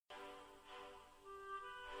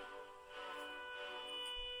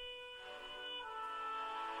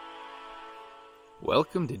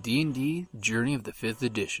Welcome to D&D Journey of the 5th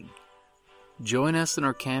Edition. Join us in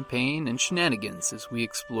our campaign and shenanigans as we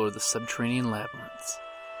explore the subterranean labyrinths,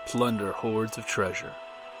 plunder hordes of treasure,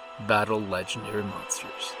 battle legendary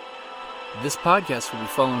monsters. This podcast will be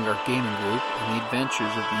following our gaming group and the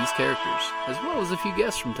adventures of these characters, as well as a few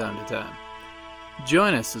guests from time to time.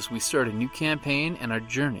 Join us as we start a new campaign and our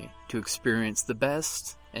journey to experience the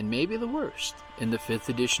best, and maybe the worst, in the 5th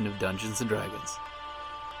edition of Dungeons & Dragons.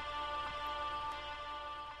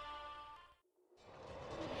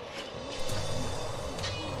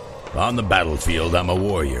 On the battlefield, I'm a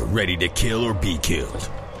warrior, ready to kill or be killed.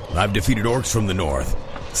 I've defeated orcs from the north,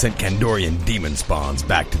 sent Kandorian demon spawns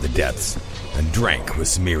back to the depths, and drank with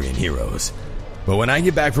Cimmerian heroes. But when I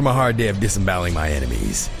get back from a hard day of disemboweling my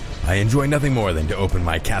enemies, I enjoy nothing more than to open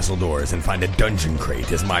my castle doors and find a dungeon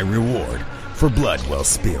crate as my reward for blood well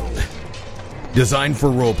spilled. Designed for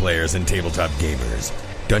role players and tabletop gamers,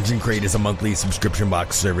 Dungeon Crate is a monthly subscription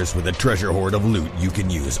box service with a treasure hoard of loot you can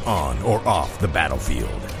use on or off the battlefield.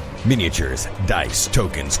 Miniatures, dice,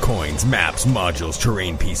 tokens, coins, maps, modules,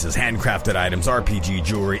 terrain pieces, handcrafted items, RPG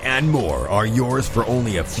jewelry, and more are yours for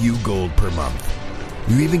only a few gold per month.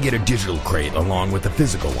 You even get a digital crate along with a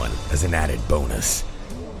physical one as an added bonus.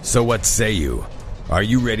 So what say you? Are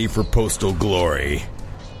you ready for postal glory?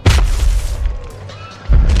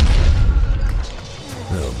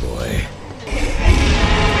 Oh boy.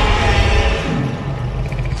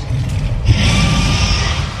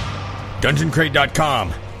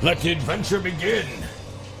 DungeonCrate.com. Let the adventure begin!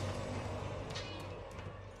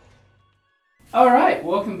 Alright,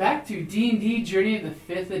 welcome back to D&D Journey of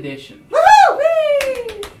the 5th Edition.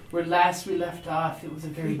 Woo-hoo! Where last we left off, it was a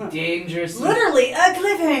very dangerous, Literally a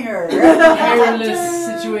cliffhanger. perilous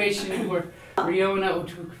situation where Riona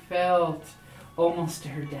O'Toole fell almost to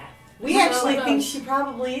her death. We actually think she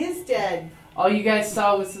probably is dead. All you guys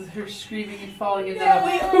saw was her screaming and falling in Yeah.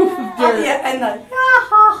 that poof of dirt. Oh, yeah, and the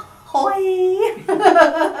hoy.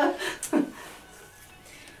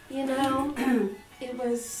 You know, it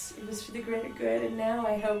was for the greater good, and now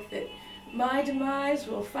I hope that my demise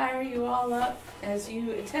will fire you all up as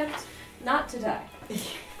you attempt not to die.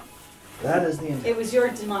 That is the intent. It was your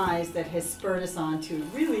demise that has spurred us on to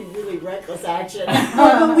really, really reckless action.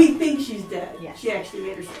 But we think she's dead. Yeah. She actually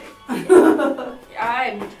made her stay.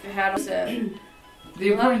 I had to.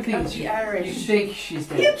 The important thing is the you Irish. think she's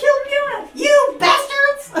dead. You killed Fiona! You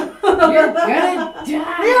bastards! You're gonna die!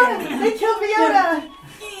 Fiona! They killed Fiona!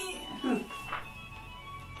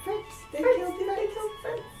 Fritz! They killed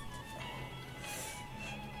Fritz.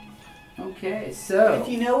 Okay, so... If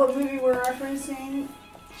you know what movie we're referencing,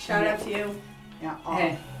 Shout out to you. yeah.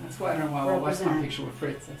 Hey, that's why I don't know why I watched my Represent. picture with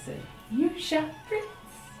Fritz. I said, you shot Fritz.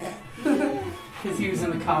 Because he was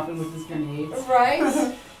in the coffin with his grenades.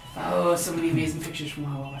 Right? Oh, so many amazing pictures from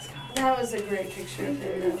Wawa, Wisconsin. That was a great picture of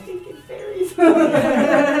her. Stinking fairies.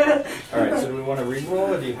 Alright, so do we want to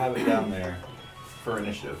re-roll or do you have it down there for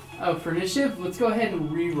initiative? Oh, for initiative, let's go ahead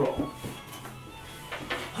and re-roll.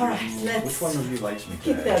 Alright, Which let's one of you likes me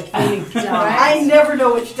get today? that big die. I never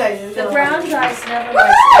know which dice. The brown dice never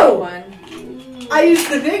liked Woo! anyone. I used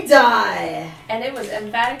the big die. And it was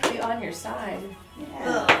emphatically on your side.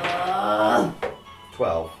 Yeah.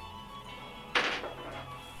 12.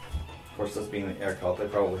 Of course, this being an air cult, they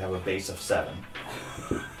probably have a base of 7.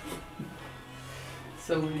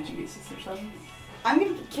 So what did you get, Sister Seven?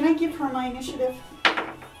 Can I give her my initiative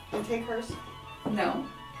and take hers? No.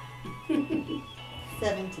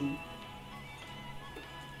 17.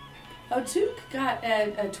 Oh, Took got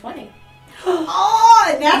a 20.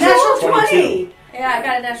 Oh, natural 20. Yeah, I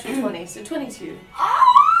got a natural 20, so 22.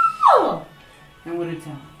 Oh. And what did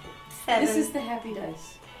Tom? 7. This is the happy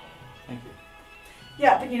dice. Thank you.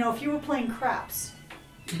 Yeah, but if you were playing craps,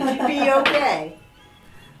 you'd be okay.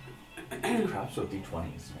 Craps with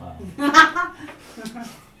d20s. Wow.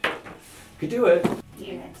 Could do it.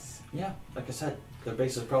 Yes. Yeah, like I said, their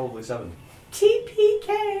base is probably 7.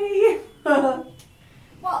 TPK. Well,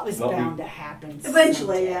 it was Well, bound to happen.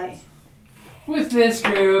 Eventually, someday. yes. With this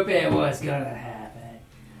group, it was gonna happen.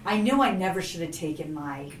 I knew I never should have taken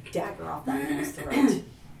my dagger off that man's throat.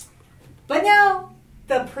 But no,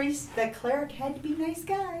 the cleric had to be a nice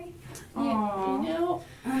guy. Aww. You know,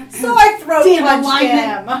 So I throat Damn punched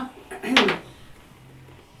alignment. him.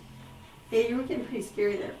 Yeah, you were getting pretty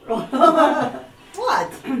scary there.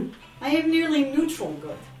 What? I am nearly neutral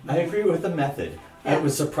good. I agree with the method. Yeah. It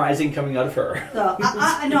was surprising coming out of her. So,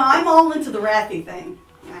 no, I'm all into the wrathy thing.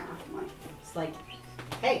 Yeah, come on. It's like,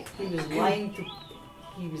 hey, he was lying to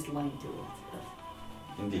us.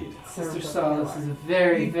 Indeed. Sister Solace is a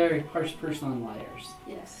very, very harsh person on liars.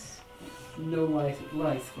 yes. No life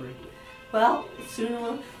for Well, soon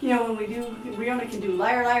when we only can do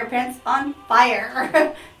liar, liar, pants on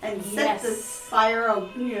fire, and set the fire,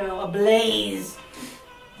 ablaze.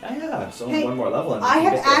 Oh, yeah, so Hey, one more level and I you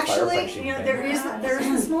have get that actually, fire-punching thing. there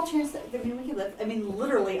is a small chance that we can live. I mean,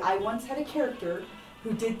 literally, I once had a character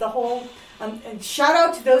who did the whole. And shout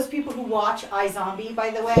out to those people who watch iZombie, by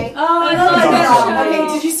the way. Oh, I love that show.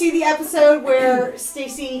 Okay, did you see the episode where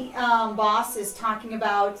Stacy Boss is talking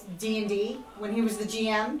about D&D when he was the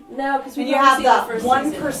GM? No, because we And you have the the first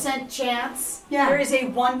 1% chance. Yeah. There is a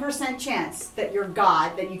 1% chance that your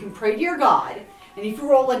God, that you can pray to your God, and if you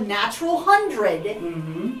roll a natural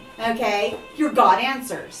 100, okay, your God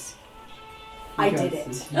answers. I did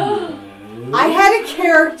it. I had a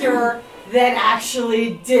character that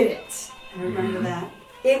actually did it. I remember that.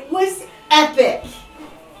 It was epic.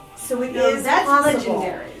 So it is that's possible.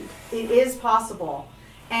 legendary. It is possible.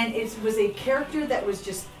 And it was a character that was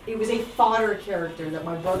it was a fodder character that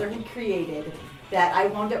my brother had created that I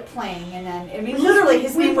wound up playing. And then, literally,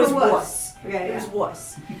 his name was Wuss. Okay, It was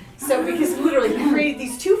Wuss. So, because literally, he created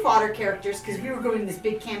these two fodder characters because we were doing this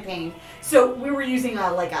big campaign. So, we were using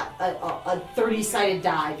a 30-sided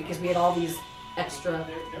die because we had all these extra,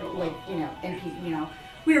 NP,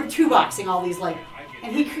 we were two-boxing all these,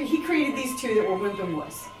 and he created these two that were Wimp and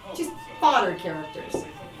Wuss. Just fodder characters.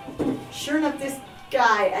 Sure enough, this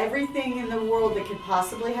guy, everything in the world that could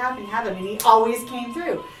possibly happen, happened, and he always came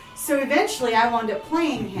through. So eventually, I wound up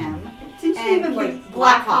playing him. Did you name him like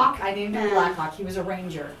Blackhawk? I named him Blackhawk. He was a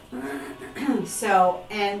ranger. So,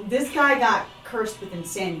 and this guy got cursed with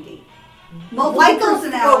insanity, Multiple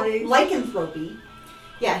personalities. lycanthropy.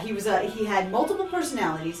 Yeah, he had multiple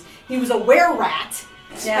personalities. He was a were-rat.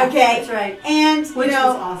 Yeah, okay, that's right. And Which was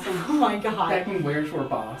awesome. Oh my god! Back when wares were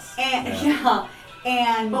boss. And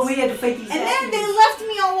But we had to fight these. and then they left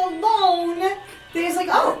me all alone. They was like,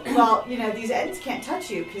 oh, well, these ends can't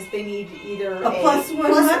touch you because they need either a plus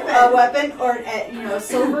one weapon or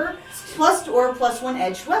silver plus one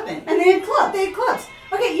edged weapon. And they had clubs. They had clubs.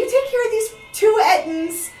 Okay, you take care of these two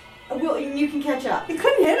Ettins. You can catch up. They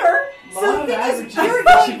couldn't hit her. So the thing is, she you're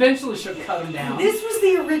going. eventually should cut him down. This was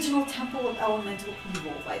the original Temple of Elemental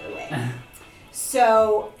Evil, by the way.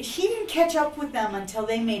 So he didn't catch up with them until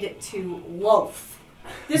they made it to Loaf.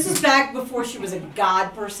 This is back before she was a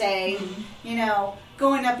god per se,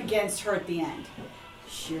 going up against her at the end.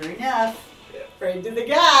 Sure enough, prayed to the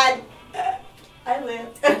god. I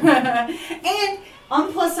lived. And on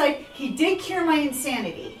the plus side, he did cure my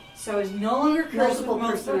insanity. So I was no longer cursed with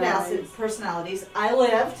multiple personalities. I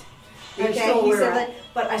lived. Okay, he said that,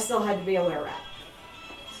 but I still had to be a were-rat.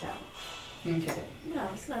 So. Okay. No,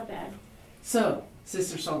 it's not bad. So,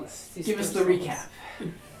 Sister Solace, give us the recap.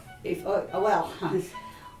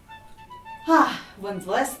 When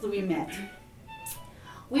last we met,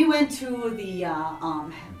 we went to the,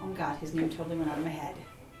 oh god, his name totally went out of my head.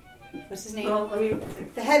 What's his name?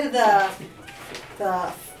 The head of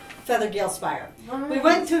the Feathergale Spire. We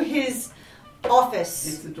went to his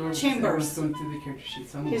office, chambers, Going through the character sheet,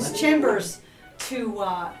 so his chambers to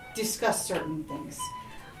discuss certain things.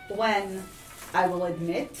 When, I will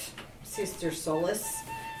admit, Sister Solace,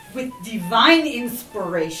 with divine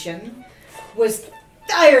inspiration, was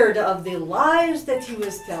tired of the lies that he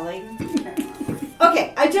was telling.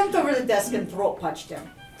 Okay, I jumped over the desk and throat punched him.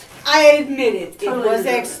 I admit it was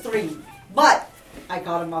extreme, but I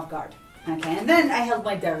caught him off guard. Okay, and then I held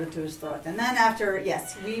my dagger to his throat. And then after,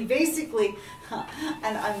 yes, we basically,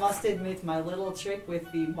 and I must admit my little trick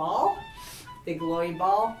with the ball, the glowy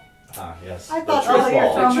ball, Yes. I thought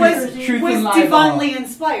Truth was and lie divinely ball.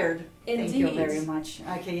 inspired. Thank you Indeed. very much.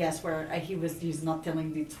 Okay, yes, where he's not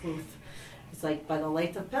telling the truth. It's like, by the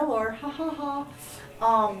light of Pelor, ha ha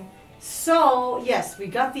ha. So, yes, we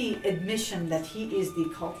got the admission that he is the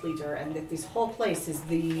cult leader and that this whole place is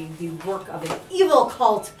the work of an evil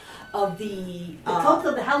cult of the cult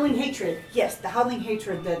of the Howling Hatred. Yes, the Howling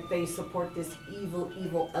Hatred, that they support this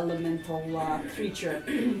evil elemental creature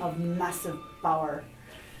of massive power.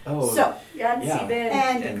 Oh. So, Yancy Ben.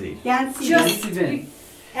 and Indeed. Yancy just Ben.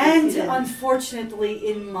 and Incident. unfortunately,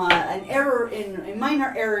 in a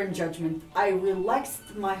minor error in judgment, I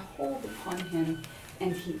relaxed my hold upon him,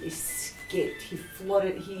 and he escaped. He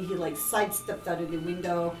floated. He like sidestepped out of the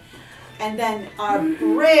window, and then our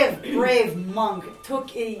brave monk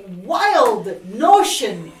took a wild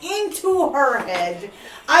notion into her head.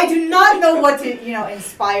 I do not know what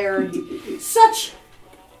inspired such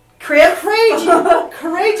courageous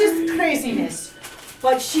craziness.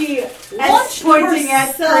 But she launched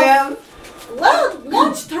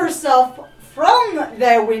herself from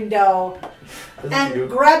the window and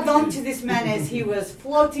grabbed onto this man as he was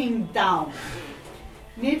floating down.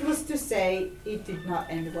 Needless to say, it did not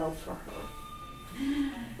end well for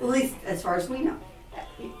her. At least as far as we know.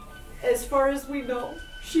 As far as we know,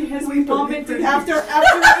 she has We vomited believe after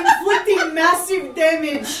inflicting massive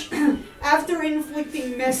damage. After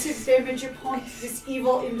inflicting massive damage upon this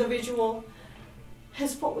evil individual,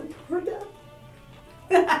 has fallen to her death.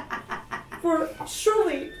 For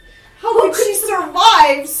surely, how could she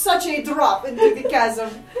survive such a drop into the chasm?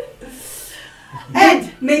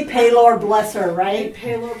 And may Paylor bless her, And right?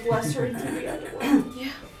 Paylor bless her into the other world.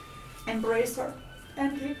 Yeah. Embrace her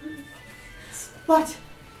and take her. But,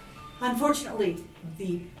 unfortunately,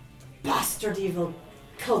 the bastard evil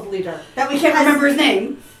cult leader That we can't remember his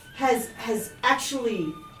name. has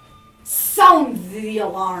actually sounded the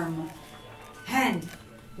alarm. And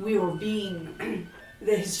we were being,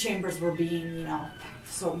 his chambers were being,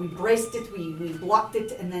 so we braced it, we blocked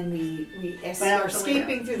it, and then we are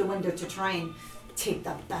escaping through the window to try and take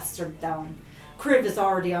that bastard down. Kriv is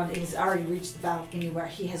he's already reached the balcony where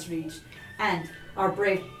he has reached, and our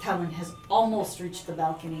brave Talon has almost reached the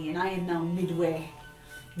balcony, and I am now midway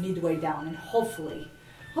down, and hopefully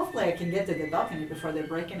I can get to the balcony before they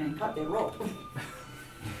break in and cut their rope.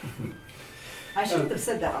 I shouldn't have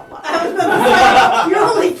said that out loud. You're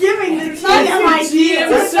only giving the GM ideas.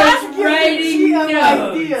 GM starts writing notes.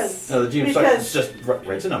 ideas. No, the GM Because- just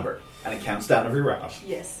writes a number and it counts down every round.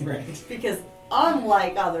 Yes, Right. because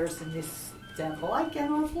unlike others in this temple, I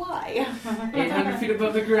cannot fly. 800 feet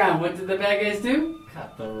above the ground. What did the bad guys do?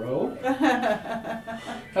 Cut the rope.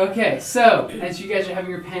 Okay, so as you guys are having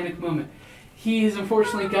your panic moment, he has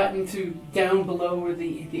unfortunately gotten to down below where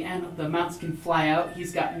the mounts can fly out.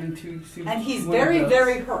 He's gotten into And he's one of very, those.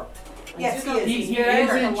 very hurt. Yes, I do know he is. He he's is very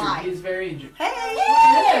injured. alive. He is very injured. Hey!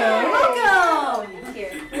 Hello.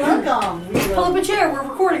 Welcome! Welcome. Pull up a chair. We're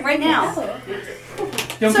recording right now.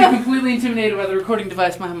 Don't So- be completely intimidated by the recording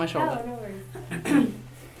device behind my shoulder. Oh, no worries.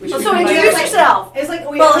 So introduce yourself. It's like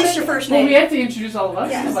Well, at least your first Well, we name. have to introduce all of us.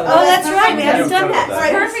 Yes. By the Oh, way. that's right. We haven't done that.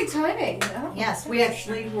 Right. Perfect timing. Oh. Yes, we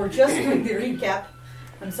actually were just doing the recap.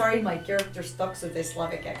 I'm sorry, my character stuck with a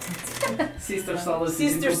Slavic accent. Sister Solace. is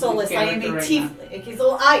Sister in Solace, I am a character right tiefling. Okay,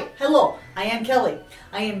 so I am Kelly.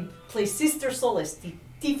 I play Sister Solace, the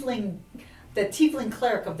tiefling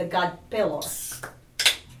cleric of the god Pelor.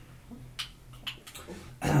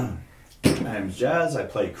 I'm Jazz. I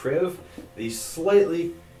play Kriv, the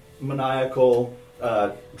slightly maniacal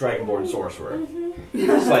dragonborn sorcerer.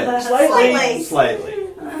 Slightly.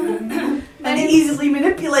 And easily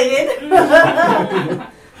manipulated.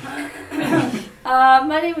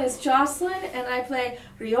 My name is Jocelyn, and I play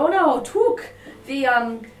Riona O'Toole, the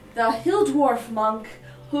hill dwarf monk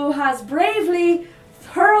who has bravely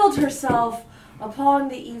hurled herself upon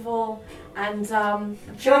the evil and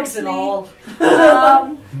Jokes and all.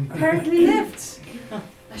 apparently lived.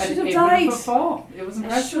 I should have died. Fall. It was I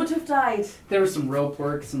impressive. should have died. There was some rope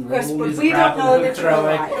work, some Yes, roll but music, we don't grappling know hook that you're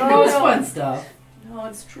throwing. alive. It was fun stuff. No,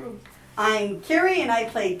 it's true. I'm Carrie, and I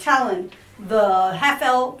play Talon, the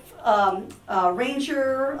half-elf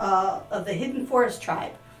ranger of the Hidden Forest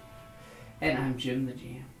tribe. And I'm Jim the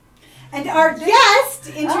GM. And our guest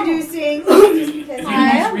introducing. You Hi, can use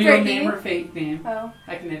I'm real Brittany. name or fake name. Oh.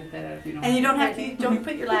 I can edit that out if you don't. And you want. don't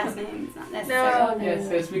put your last name. It's not No, necessary.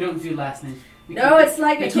 no. Yes, we don't do last names. We No, keep it's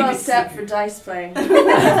like we a keep it 12-step secret. for dice playing.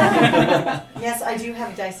 Yes, I do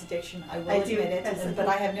have dice addiction. I will I do. admit That's it, but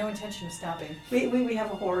I have no intention of stopping. We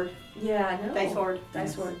have a horde. Yeah, no. Dice horde.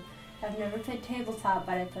 Dice horde. I've never played tabletop,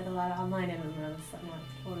 but I played a lot of online MMOs. I'm not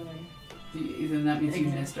totally. Then that means you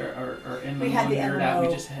missed our MMO We had the nerd out. We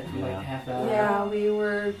MMO. just had like Yeah. half hour. Yeah, we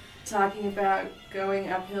were talking about going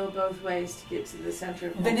uphill both ways to get to the center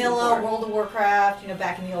of Vanilla, Multicore. World of Warcraft,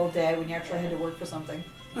 back in the old day when you actually had to work for something.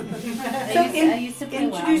 I used to play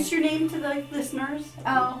Introduce your name to the listeners.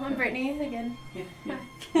 WoW. Oh, I'm Brittany again.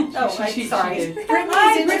 Oh, She sorry. did.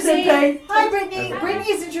 Brittany's interested. Brittany. Hi, Brittany.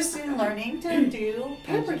 Brittany's interested in learning to do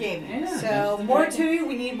paper gaming. Yeah, So that's more the- to you.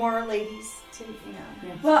 We need more ladies to,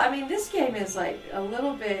 Well, I mean, this game is like a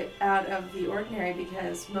little bit out of the ordinary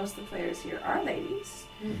because most of the players here are ladies.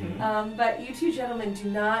 But you two gentlemen do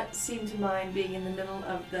not seem to mind being in the middle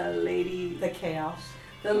of the lady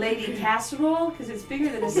casserole because it's bigger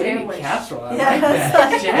than a Lady sandwich. casserole. I Yeah. like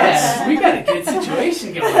that. Jazz, we got a good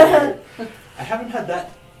situation going here. I haven't had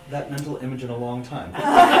that mental image in a long time.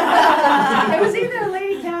 It was either a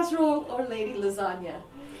lady casserole or lady lasagna.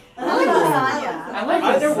 I like lasagna. I like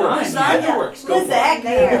Either works. lasagna. Either works. Go for it.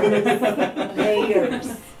 Lasagna. layers.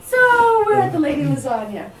 So we're at the lady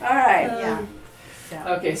lasagna. All right. Yeah.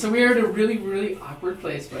 Okay, so we are at a really, really awkward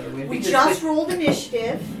place, by the way. We because just rolled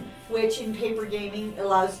initiative, which in paper gaming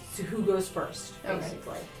allows to who goes first, Okay.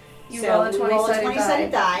 basically. You So roll a we roll a 20-sided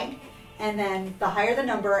 20-sided die, and then the higher the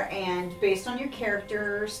number, and based on your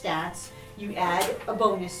character stats, you add a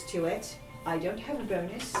bonus to it. I don't have a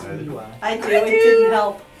bonus. Neither do I. I do. It didn't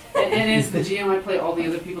help. And as the GM, I play all the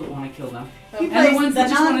other people that want to kill them. He And plays the ones the that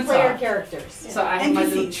just want to non-player talk. characters. So I have my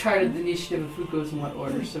little NPCs. chart of the initiative of who goes in what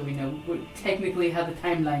order, so we know technically how the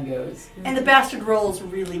timeline goes. And the bastard rolls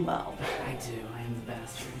really well. I do. I am the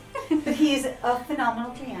bastard. But he is a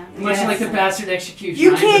phenomenal GM. Much Yes. like the bastard execution. You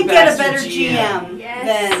I'm the can't get a bastard better GM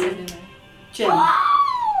Yes. than Jim.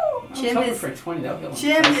 Jim I'm is for 20. That'll be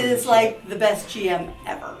Jim is like the best GM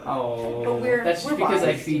ever. Oh, But we're- that's just we're because I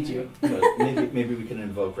biased. feed you. But maybe we can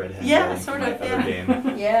invoke Red Hand. Yeah, Rolling sort from of, my other yeah.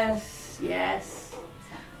 game. Yes, yes.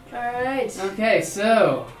 All right. Okay,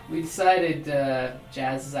 so we decided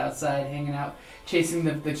Jazz is outside hanging out, chasing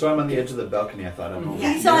the So I'm on the edge of the balcony. I thought I'm home.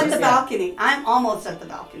 He's Yeah. on the Yeah. balcony. I'm almost at the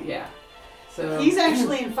balcony. Yeah. So He's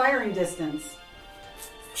actually in firing distance.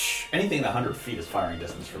 Anything 100 feet is firing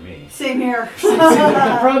distance for me. Same here. See,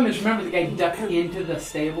 the problem is, remember the guy ducked into the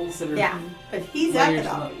stables that are Yeah, but he's at the layers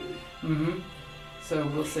balcony. Mm-hmm. So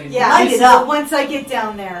we'll say Yeah, Light so it up. once I get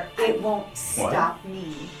down there, it won't stop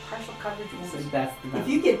me. Partial coverage So won't. that's the If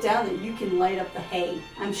you get down there, you can light up the hay.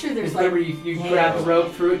 I'm sure there's Remember, like you hay. grabbed the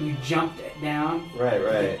rope through it and you jumped it down.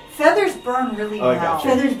 Right. Feathers burn really Oh, I well. gotcha.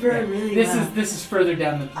 feathers burn really This well. is further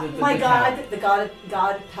down the My the god, path. the god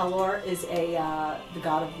Pelor is the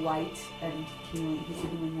god of light and healing. He's a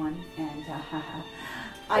healing one, and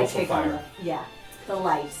I Also take fire. on the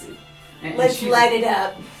light. And Let's she's- light it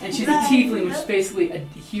up. And she's a tiefling, which is basically a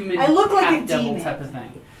human I look like a half-devil demon. type of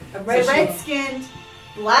thing. Red So she- skinned,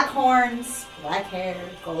 black horns, black hair,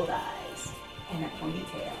 gold eyes, and a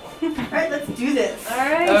ponytail. All right, let's do this. All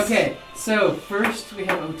right. Okay, so first we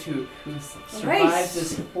have Otuk, who survived Right.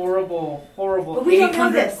 this horrible But we don't know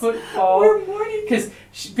 800-foot this. fall. We're mourning. Because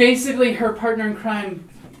basically her partner in crime,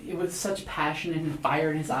 with such passion and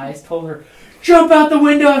fire in his eyes, told her, jump out the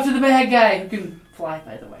window after the bad guy, who can fly,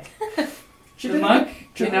 by the way. She The did a monk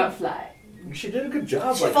good job. cannot fly. She did a good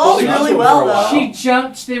job. She like, falls holding on to really him well, for a while. though. She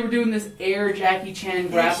jumped, they were doing this air Jackie Chan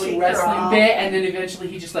grappling she wrestling dropped. bit, and then eventually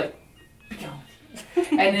he just like, be gone.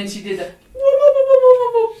 And then she did the,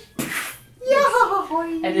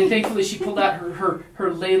 and then thankfully she pulled out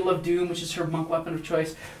her ladle of doom, which is her monk weapon of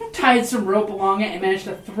choice, tied some rope along it, and managed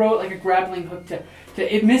to throw it like a grappling hook to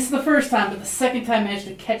it missed the first time, but the second time managed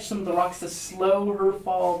to catch some of the rocks to slow her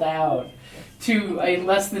fall down to a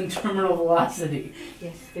less than terminal velocity.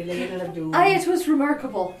 Yes, the ladle of doom. It was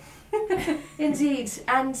remarkable. Indeed.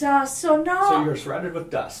 And so now So you're surrounded with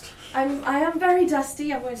dust. I am very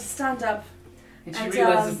dusty. I'm going to stand up. And she And,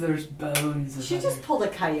 realizes there's bones. She just pulled a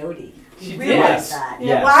coyote. She You did. realize Yes. that.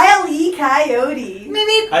 Yes. Wile E. Coyote.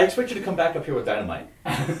 Maybe. I expect you to come back up here with dynamite.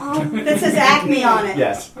 That says Acme on it.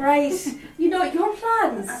 Yes. Right. You know, your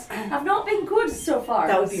plans have not been good so far.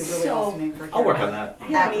 That would be a really so, awesome name for a I'll work character. on that.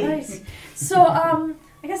 Yeah, Acme. right. So,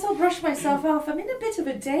 I guess I'll brush myself off. I'm in a bit of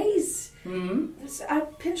a daze. Hmm. I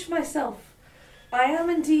pinch myself. I am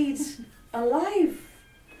indeed alive.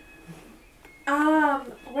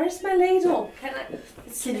 Where's my ladle?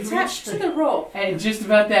 It's Can you attached reach to the rope. And just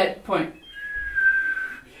about that point,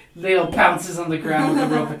 ladle bounces on the ground with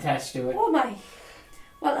the rope attached to it. Oh my.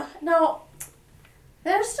 Well, no.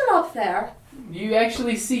 They're still up there. You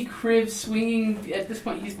actually see Kriv swinging. At this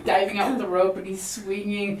point, he's diving out with the rope and he's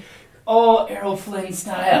swinging, all Errol Flynn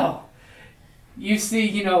style. You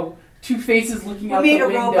see, two faces looking We out made the a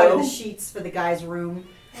window. rope out of the sheets for the guy's room.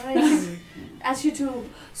 Right. As you do.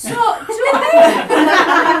 So, do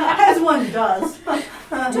I As one does. do I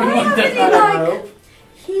have Does any, not have like, rope.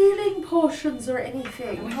 healing potions or We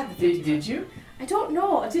anything? have the Did you? I don't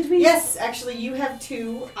know. Did we? Yes, actually, you have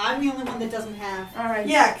two. I'm the only one that doesn't have. All right.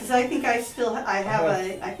 Yeah, because I think I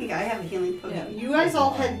have a healing Yeah, potion. you guys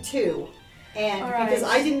all had two, and All right. because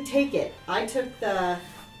I didn't take it, I took the.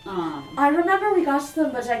 I remember we got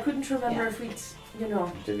them, but I couldn't remember Yeah. if we'd,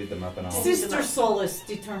 Divvied them up and all. Sister Solace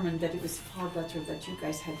determined that it was far better that you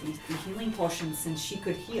guys had the healing potions since she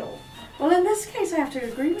could heal. Well, in this case, I have to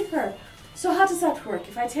agree with her. So how does that work?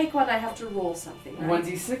 If I take one, I have to roll something, right?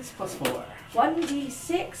 1d6 plus 4.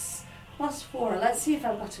 1d6 plus 4. Let's see if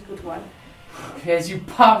I've got a good one. As you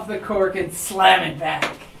pop the cork and slam it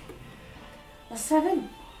back. A 7.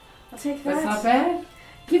 I'll take that. That's not bad.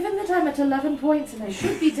 Given that I'm at 11 points and I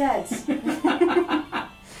should be dead.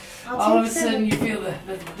 All of a sudden, you feel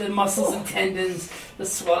the muscles and tendons, the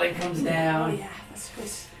swelling comes Oh down. yeah, that's good.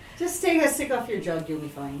 Just take a sick off your jug, you'll be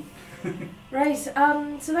fine. Right, so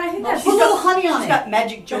I think that's... Put a little honey on She's it. got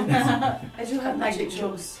magic jokes. I do have magic Magic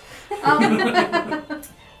jokes.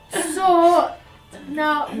 So,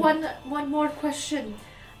 now, one more question.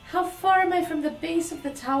 How far am I from the base of the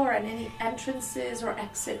tower and any entrances or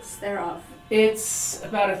exits thereof? It's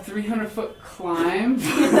about a 300-foot climb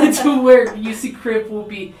to where you see Crib will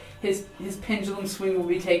be, his pendulum swing will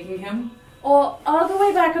be taking him. Or all the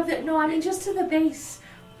way back up there? No, I mean just to the base.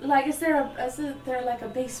 Like, is there like a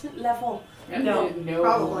basement level? And No, no,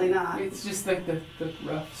 probably not. It's just like the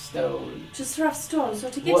rough stone. Just rough stone. So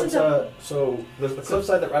to get What's to the so there's the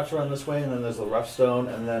cliffside that wraps around this way, and then there's the rough stone,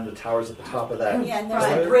 and then the tower's at the top of that. Yeah, and there's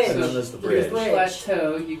pillar, the bridge. and then there's the There's bridge. the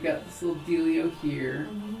plateau. You've got this little dealio here,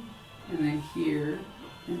 and then here,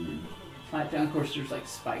 and then plateau. Of course, there's like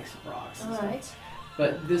spikes of rocks. And all stuff. right,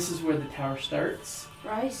 But this is where the tower starts.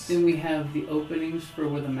 right. Then we have the openings for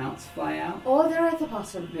where the mounts fly out. Oh, they're at the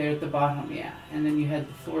bottom. They're at the bottom, yeah. And then you had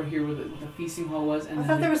the floor here where the feasting hall was. And I then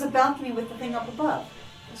thought there was a balcony with the thing up above.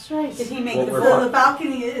 That's right. Did he make Well, the we're full? The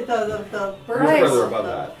balcony, the We're Right. further above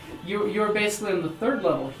that. You're basically on the third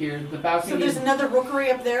level here. The balcony. So there's another rookery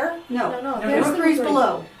up there? No, No, no, No, there's no. the rookery's rookery.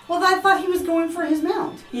 below. Well, I thought he was going for his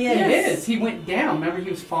mount. He It is. is. He went down. Remember, he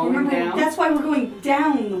was falling Remember, down. that's why we're going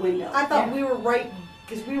down the window. I thought Yeah. we were right,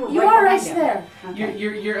 because we were You right are right behind him. there.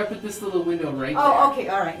 You're up at this little window right Oh, okay,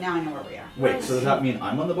 all right. Now I know where we are. Wait, so does that mean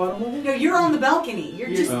I'm on the bottom level? No, you're on the balcony. You're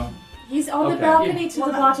just. Oh. He's on the Okay. balcony to Well,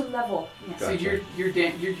 the that- bottom level. Yeah. there. So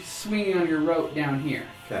you're swinging on your rope down here.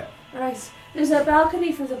 Okay. Right. There's a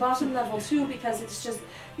balcony for the bottom level too, because it's just,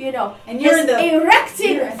 And you're in it's the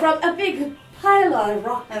erected from a big pile of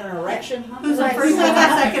rock. an erection, huh? Who's on Right. first and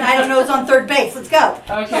second? I don't know who's on third base. Let's go.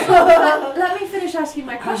 Okay. Let me finish asking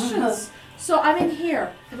my questions. So I'm in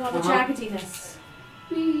here, in all the Uh-huh. jaggediness.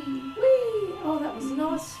 Wee, wee. Oh, that was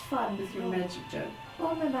not fun. With your magic jug.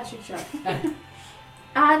 Oh, my magic jar.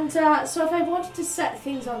 And so if I wanted to set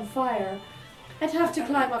things on fire, I'd have to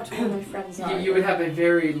climb up to where my friends are. You would have a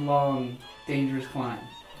very long, dangerous climb.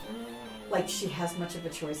 Like she has much of a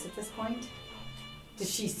choice at this point. Does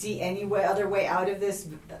she see any other way out of this?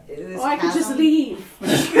 Oh, I could just chasm? leave.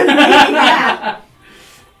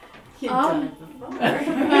 You've done it before.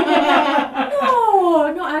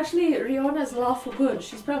 No, actually, Riona's lawful good.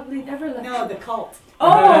 She's probably never left. No, the cult.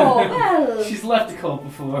 Oh, well. She's left a cult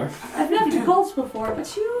before. I've left the cults before,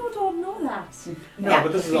 but you don't know that. No, Yeah,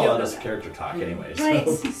 but this is we all don't out know of that. character talk anyway. So. Right,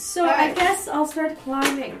 so I guess I'll start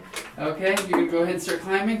climbing. Okay, you're gonna go ahead and start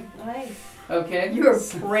climbing. Right. Okay. You're a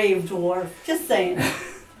brave dwarf. Just saying.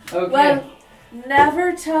 Okay. Well,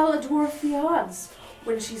 never tell a dwarf the odds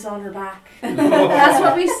when she's on her back. That's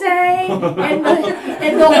what we say in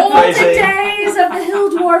the olden days of the Hill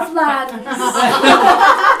Dwarf lands.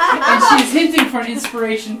 And she's hinting for an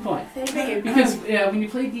inspiration point. Thank you. Because when you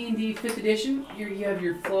play D&D 5th edition, you have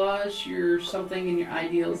your flaws, your something, and your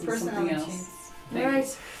ideals, and something Personality else.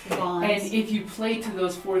 traits, Right. bonds. And if you play to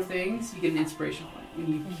those 4 things, you get an inspiration point. When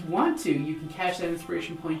you want to, you can cash that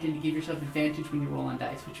inspiration point in to give yourself advantage when you roll on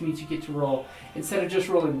dice, which means you get to roll, instead of just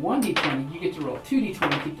rolling 1d20, you get to roll 2d20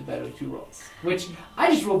 and keep the better of 2 rolls. Which, I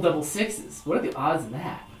just rolled double 6s. What are the odds in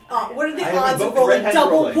that? What are the I have odds of invoked rolling red hat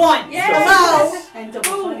double rolling. one? Yes. And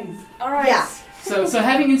double bunnies. All right. Yeah. So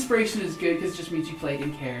having inspiration is good because it just means you played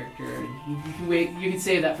in character, and you can wait. You can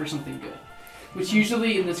save that for something good. Which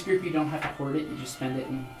usually in this group you don't have to hoard it; you just spend it,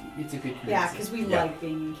 and it's a good currency. Yeah, because we Yeah. like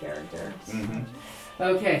being in character. Mhm.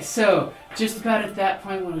 Okay, so just about at that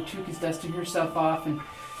point when Otuk is dusting herself off and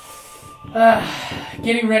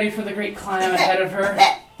getting ready for the great climb ahead of her,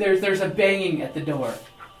 there's a banging at the door.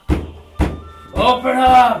 Open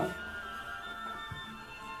up!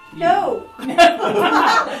 No.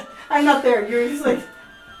 I'm not there. You're just like.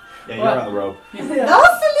 Yeah, you're What? on the rope. No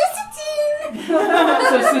soliciting!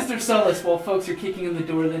 So Sister Solace, while folks are kicking in the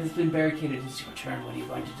door that has been barricaded, it's your turn. What are you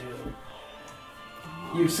going to do?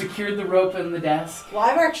 You've secured the rope in the desk. Well,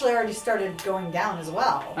 I've actually already started going down as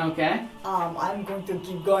well. Okay. I'm going to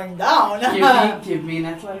keep going down. Give me an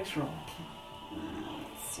athletics roll.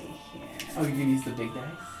 Let's see here. Oh, you're going to use the big dice?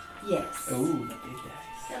 Yes. Oh, the big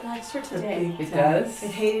dice. It likes her today. It does?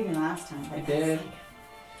 It hated me last time. It did.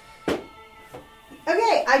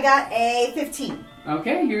 Okay, I got a 15.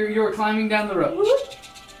 Okay, you're climbing down the rope.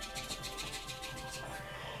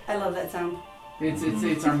 I love that sound.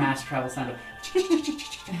 It's our mass travel sound.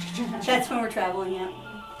 That's when we're traveling, yeah.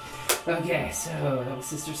 Okay, so that was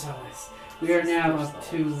Sister Solace. We are now up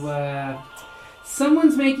to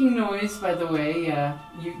someone's making noise. By the way,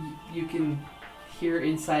 you can hear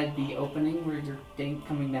inside the opening where you're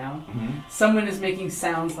coming down. Mhm. Someone is making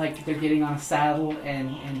sounds like they're getting on a saddle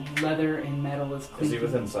and leather and metal is Is clinking. he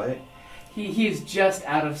within sight? He is just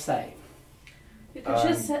out of sight. You could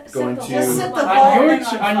just set going the to- whole Just set the light. whole On your,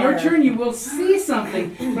 thing on on your fire. turn, you will see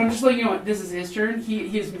something. But I'm just letting you know, this is his turn.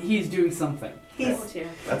 He's doing something. He's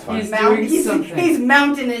That's fine. He's doing something. he's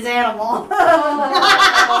mounting his animal. You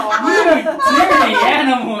dirty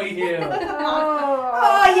animal, you!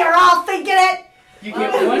 Oh, you're all thinking it. You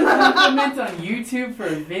get one compliment on YouTube for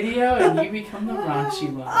a video, and you become the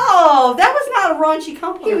raunchy one. Oh, that was not a raunchy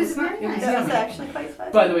compliment. He was very It was nice. That was yummy. actually quite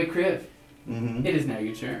funny. By the way, Kriv, Mm-hmm. it is now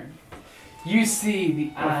your turn. You see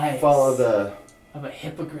the eyes Follow the. of a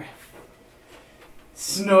hippogriff,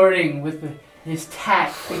 snorting with his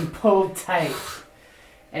tack being pulled tight.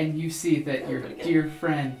 And you see that your dear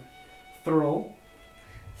friend, Thurl,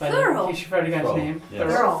 by the way, Thurl? in case you forgot his Thurl, name, yes.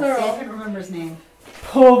 Thurl. Thurl. See, I can remember his name.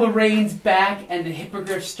 pull the reins back, and the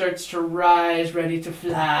hippogriff starts to rise, ready to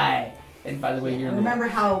fly. And by the way, you're Remember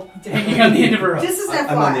how... hanging on the end of a rope. This is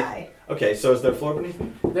I'm on the- FYI. Okay, so is there a floor beneath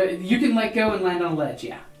me? You can let go and land on a ledge,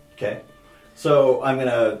 yeah. Okay. So I'm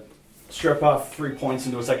gonna strip off 3 points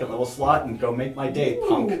into a second level slot and go make my day,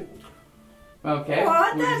 punk. Okay.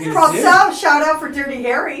 What? are you That's gonna cross do? out. Shout out for Dirty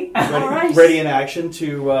Harry. Ready, ready in action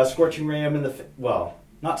to Scorching Ray him in the well,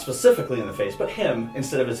 not specifically in the face, but him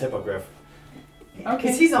instead of his hippogriff. Okay.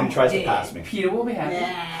 Because he's And on he tries to pass me. Peter will be happy.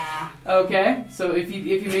 Yeah. Okay, so if he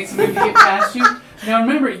makes a move to get past you, now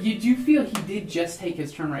remember, you do feel he did just take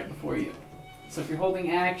his turn right before you. So if you're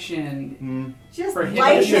holding action, Just For him,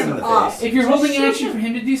 light shoot him him in the up. face. if you're Just holding shoot action him. for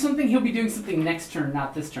him to do something, he'll be doing something next turn,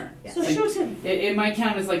 not this turn. Yeah. So Like, shoot him. it might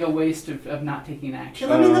count as like a waste of not taking action.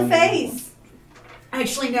 Kill him in the face.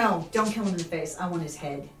 Actually, no. Don't kill him in the face. I want his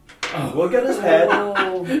head. We'll get his head,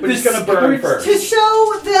 Oh. but he's gonna burn Scorch- first. To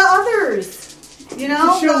show the others. You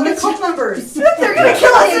know? To show The which- cult members. They're gonna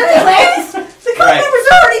kill us anyways. The cult Right.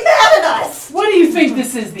 members are already mad at us. What do you think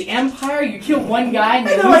this is? The Empire? You kill one guy and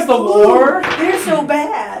And you they're lose like, the "Ooh, war? they're so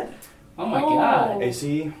bad. Oh my Oh. god.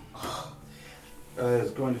 AC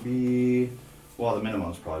is going to be. Well, the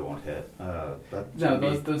minimums probably won't hit. That's No,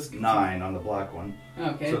 gonna be those 9 on the black one.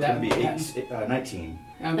 Okay, So it's that going to be that- 19.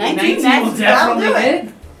 Okay, 19, 19 will that'll definitely do it.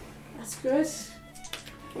 hit. That's good.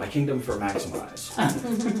 My kingdom for maximize.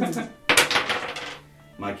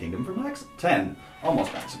 My kingdom for max 10,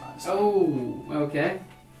 almost maximized. Oh, okay.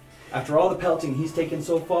 After all the pelting he's taken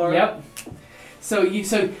so far. Yep.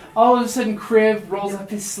 So all of a sudden Kriv rolls up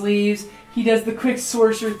his sleeves. He does the quick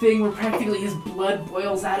sorcerer thing where practically his blood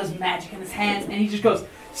boils out as magic in his hands, and he just goes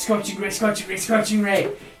scorching ray, scorching ray, scorching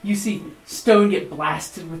ray. You see stone get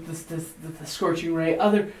blasted with the scorching ray.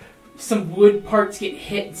 Some wood parts get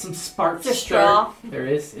hit and some sparks It's a start. straw. There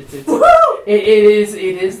is. It is Woohoo! the It is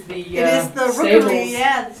the stables. rookery,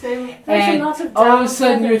 yeah, the stable. There's And a lot of all of a down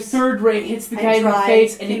sudden, your feathers. third ray hits the And guy in the dry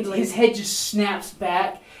face, and kindling. his head just snaps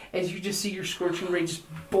back as you just see your scorching ray just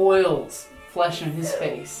boils flesh on his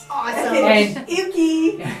face. Awesome. And-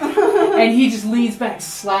 Yuki. And he just leans back,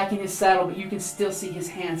 slacking his saddle, but you can still see his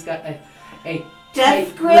hands got a Death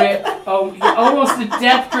tight grip. Oh, almost a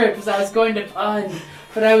death grip as I was going to pun.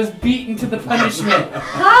 But I was beaten to the punishment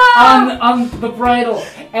on the bridle,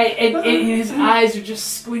 and his eyes are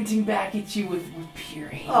just squinting back at you with pure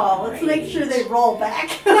hate. Oh, let's and make sure rage. they roll back.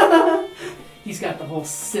 He's got the whole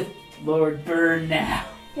Sith Lord burn now.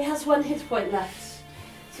 He has one hit point left.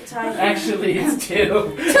 So try. Actually, it's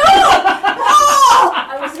 2.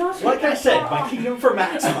 I was not. Like I said, my kingdom for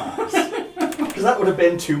maximize. Because that would have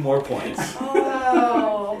been 2 more points.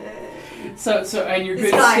 Oh. So and you're This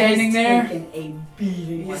good at guy standing has there. taken a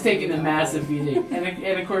beating. He's taking a massive beating,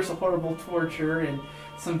 and of course a horrible torture and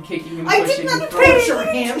some kicking and I pushing. did not and throwing. torture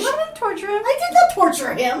him. Torture him. I did not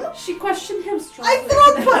torture him. She questioned him strongly. I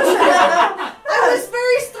thought punch him. I was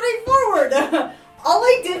very straightforward. All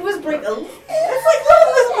I did was break a little. It's like look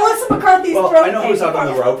at Melissa McCarthy's Well, throat. I know who's out on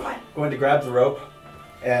the rope. Going to grab the rope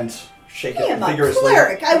and shake I it am a vigorously.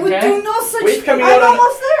 cleric. I would Okay. do no such Wave coming I'm out on.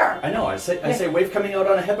 almost there. I know. I say wave coming out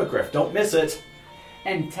on a hippogriff. Don't miss it.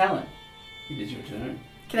 And tell him it is your turn.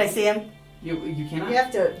 Can I see him? You cannot. You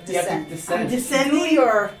have to You have to descend. I'm descend. Do descending,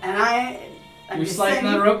 your and I'm You're sliding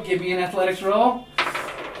on descending. the rope. Give me an athletics roll.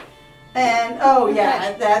 And oh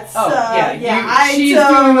yeah, that's Oh yeah, I she's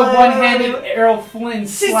doing the one-handed Errol Flynn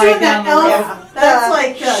She's slide doing down that the rope, elf. That's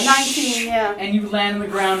like 19. Yeah, and you land on the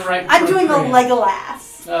ground right. I'm before doing a Kriv.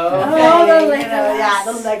 Legolas. Oh, okay. Oh, the You know, yeah,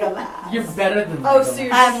 the Legolas. You're better than Oh, Legolas. so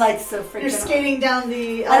you're- I'm like so freaking. You're skating down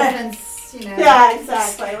the I don't- elephants, you know. Yeah,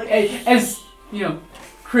 exactly. Like, As you know,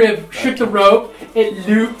 Kriv shook the rope, it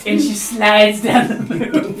looped, and she slides down the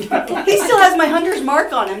loop. he still has my hunter's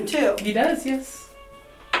mark on him too. He does, yes.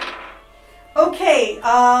 Okay,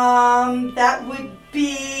 that would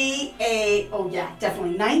be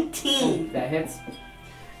definitely 19. That hits.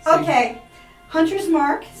 So Okay, hunter's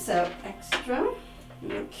mark, so extra.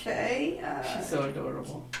 Okay. She's so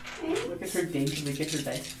adorable. Look at her daintily get her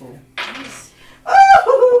dice full.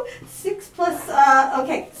 Oh, 6 plus.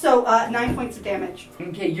 Okay, so 9 points of damage.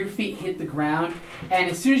 Okay, your feet hit the ground, and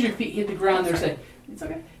as soon as your feet hit the ground, there's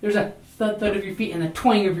a thud of your feet and the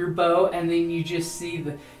twang of your bow, and then you just see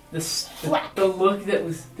the look that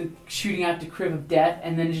was shooting out to Kriv of death,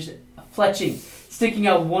 and then just a fletching, sticking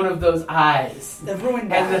out one of those eyes. The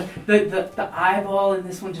ruined And the eyeball in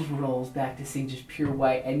this one just rolls back to seeing just pure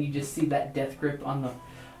white, and you just see that death grip on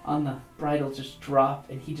the bridle just drop,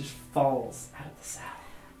 and he just falls out of the saddle.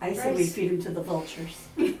 I say we feed him to the vultures.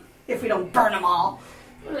 If we don't burn them all.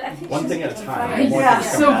 Well, I think One she's thing at a on time. fire. More Yeah.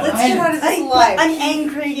 things So coming out. Let's get out of this alive. I'm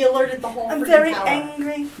angry. He alerted the whole I'm freaking very tower.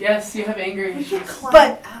 angry. Yes, you have anger issues.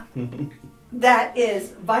 But that is,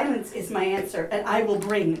 violence is my answer, and I will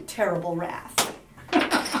bring terrible wrath.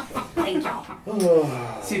 Thank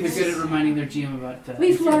y'all. See, they're good at reminding their GM about that.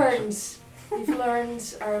 We've learned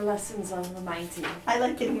our lessons on reminding. I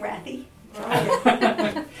like getting wrathy.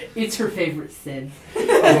 It's her favorite sin.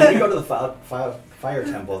 When we go to the fire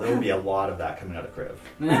temple, there will be a lot of that coming out of Kriv.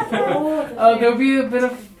 Oh, there'll be a bit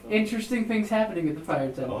of interesting things happening at the fire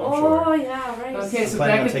temple. Oh, I'm sure. Oh, yeah, right. Okay, I'm so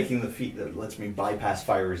planning back on at taking the feat that lets me bypass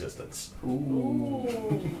fire resistance. Ooh.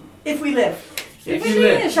 If we live. If you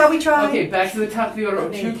live. Shall we try? Okay, back to the top of the order.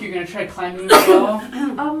 Otuk, you're going to try climbing the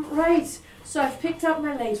wall. Right. So I've picked up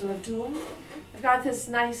my ladle of doom. I've got this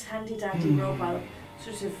nice handy dandy rope. I'll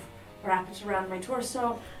sort of wrap it around my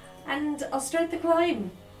torso, and I'll start the climb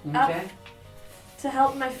Okay. to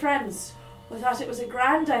help my friends who thought it was a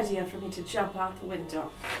grand idea for me to jump out the window.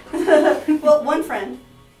 Well, one friend.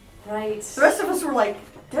 Right. The rest of us were like,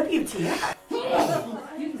 WTF.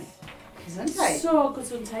 Gesundheit. So,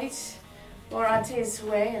 Gesundheit. Or Ante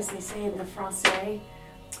Souhait, as they say in the Francais.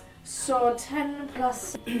 So, 10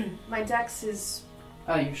 plus my dex is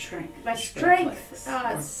Your strength. my Just strength.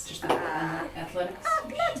 athletics. It's Just athletics.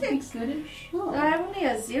 athletics. Goodish. I'm only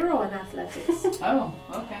a 0 in athletics. Oh,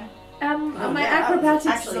 okay. My yeah, acrobatics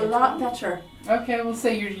is actually a a lot 20. better. Okay, we'll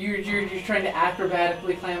say you're trying to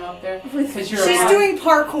acrobatically climb up there because you're She's doing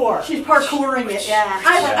parkour. She's parkouring it, yeah.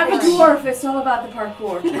 I'm a dwarf. It's all about the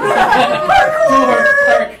parkour.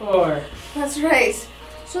 parkour. That's right.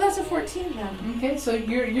 So that's a 14 then. Okay, so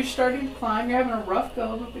you're starting to climb. You're having a rough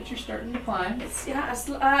go of it, but you're starting to climb. It's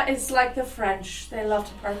like the French. They love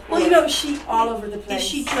to parkour. Well, you know, she all over the place. Is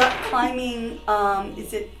she climbing,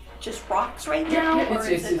 is it just rocks right now? Yeah, or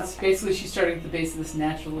is it it's basically she's starting at the base of this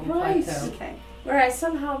natural little Right. plateau. Okay. Where I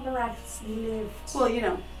somehow miraculously lived. Well, you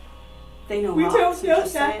know, they know We rocks. don't I'm know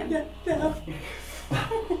just that saying. yet.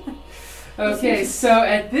 Okay, so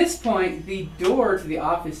at this point, the door to the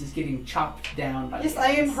office is getting chopped down by Yes, the I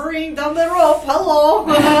am guys. hurrying down the rope. Hello.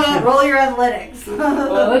 Roll your athletics.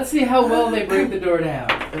 Well, let's see how well they break the door down.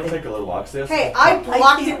 It'll take a little walk, sis. Hey, I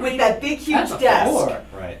blocked can't it with read that big, huge That's a desk. 4.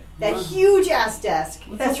 Right. That huge ass desk.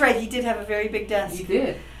 That's right, he did have a very big desk. You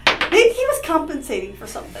did. Maybe he was compensating for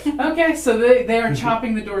something. Okay, so they are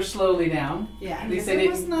chopping the door slowly down. Yeah. At least they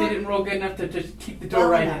didn't roll good enough to just keep the door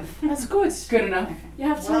Well right enough. That's good. in. Good enough. You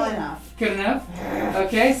have Well time. enough. Good enough.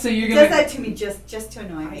 Okay, so you're He gonna. does that to me just to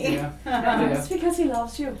annoy me. Yeah. It's because he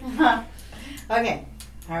loves you. Okay.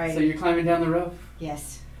 All right. So you're climbing down the rope.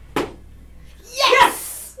 Yes.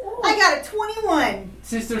 Yes! I got a 21.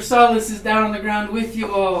 Sister Solace is down on the ground with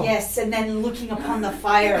you all. Yes, and then looking upon the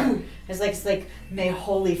fire. It's like, may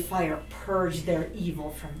holy fire purge their evil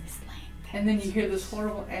from this land. And then you hear this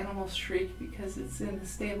horrible animal shriek because it's in the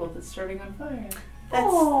stable that's starting on fire. That's,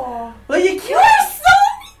 Oh. well, you killed her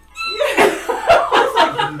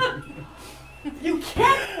son! You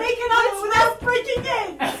can't make it up without breaking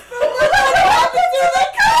eggs!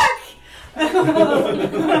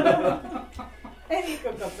 Any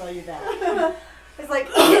cook will tell you that. It's like,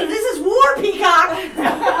 this is war, Peacock!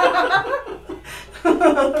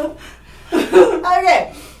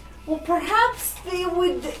 Okay. Well, perhaps they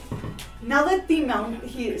would. Now that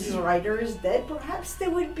his rider is dead, perhaps they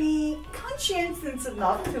would be conscientious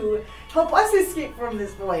enough to help us escape from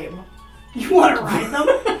this flame. You want to ride them?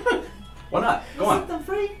 Why not? Go Set on. them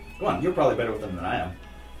free. Go on. You're probably better with them than I am.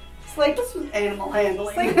 It's like This was animal handling.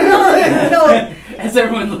 It's like no. As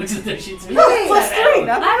everyone looks at their sheets. Hey, plus 3.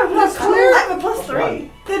 I have a plus 3. I have a plus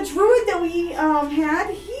 3. The druid that we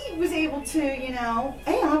had, he was able to,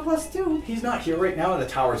 hey, I'm a plus 2. He's not here right now, and the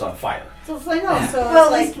tower's on fire. So it's like, no, so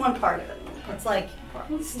Well, at it's least one part of it. like, it's like,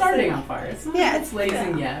 It's starting on fire. It's not, Yeah, it's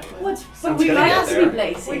blazing yet. But But we we gonna might get have to there. be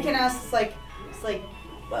blazing. we can ask, it's like,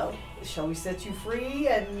 well, shall we set you free?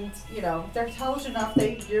 And, they're intelligent enough,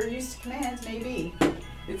 you're used to commands, maybe.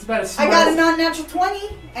 it's about a I smart. got a non-natural 20,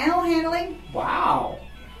 animal handling. Wow.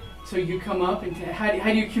 So you come up and how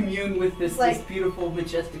do you commune with this beautiful,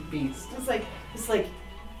 majestic beast? It's like,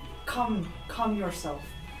 calm yourself.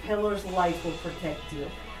 Pillar's light will protect you.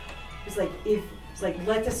 It's like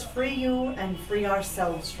let us free you and free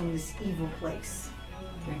ourselves from this evil place.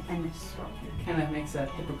 Okay. And it's Kind of makes a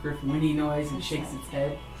hippogriff whinny noise and shakes its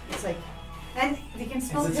head. It's like, and you can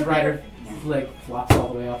smell As its hippogriff. rider leg flops all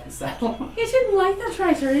the way off the saddle. He didn't like that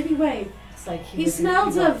writer anyway. It's like He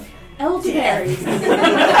smelled of elderberries.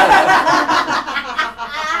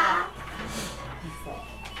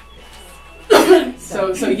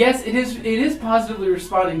 So yes, it is positively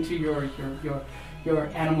responding to your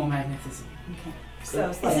animal magnetism. Okay. So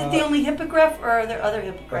is it the only hippogriff, or are there other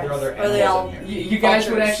hippogriffs? Are there Or are they all? animals in here? You guys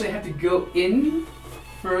would vultures? actually have to go in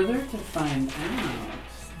further to find out.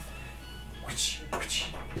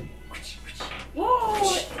 Whoa!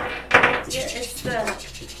 It's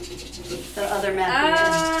The other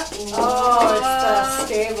map. Oh, it's the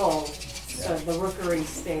stable. So the rookery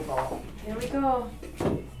stable. Here we go.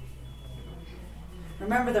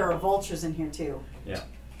 Remember, there are vultures in here too. Yeah.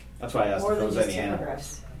 That's why I asked More if there than was just any animals.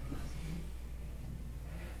 hippogriffs.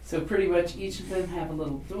 So pretty much each of them have a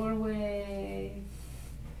little doorway.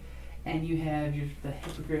 And you have the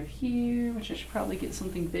hippogriff here, which I should probably get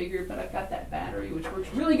something bigger, but I've got that battery, which works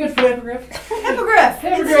really good for hippogriff. Hippogriff.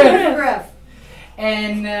 Hippogriff. It's a hippogriff.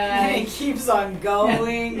 And And it keeps on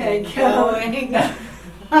going and going.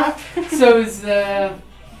 so is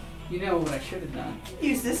you know what I should have done?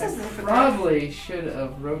 Use this as a hippogriff. Probably should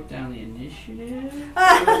have wrote down the initiative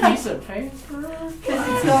on a piece of paper.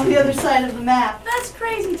 Because it's on the other side of the map. That's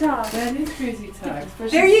crazy talk. That is crazy talk. especially-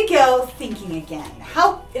 There you go, thinking again.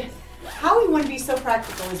 How we want to be so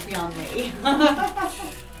practical is beyond me.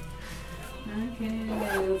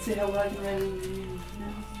 Okay, let's see how well I can write.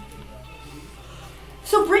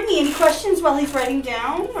 So Brittany, any questions while he's writing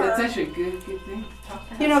down? Or, That's actually a good thing to talk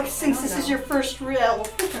about. you know, since this is your first real,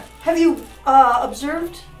 have you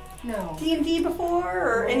observed No. D&D before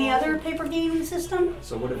or any other paper game system?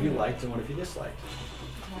 So what have you liked and what have you disliked?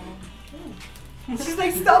 She's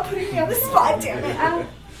like, stop putting me on the spot, damn it.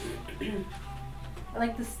 I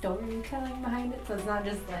like the storytelling behind it, so it's not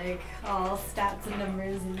just like all stats and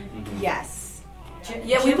numbers and Yes.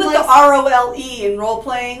 Yeah, we put the ROLE in role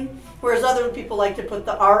playing, whereas other people like to put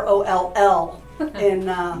the ROLL in.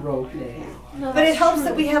 Role play. No, But it that's helps true.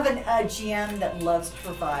 that we have a GM that loves to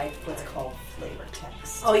provide what's called flavor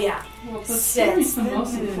text. Oh yeah. Well, the Sets story's the the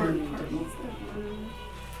most mood. important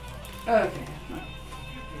part. Okay.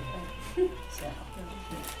 So,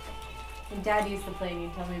 And Dad used to play and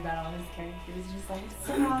he'd tell me about all his characters. He's just like, it's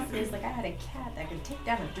so awesome. He's like, I had a cat that could take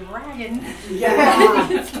down a dragon. yeah.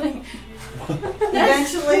 It's like,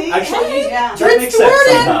 Eventually. Actually, Yeah. that makes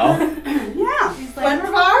sense somehow. Yeah. he's like,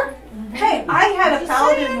 Glenrivar? Hey, I had a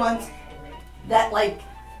paladin once that like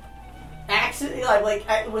accidentally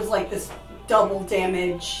it was like this double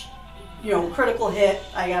damage, critical hit.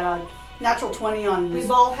 I got a natural 20 on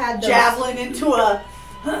We've all had those. javelin into a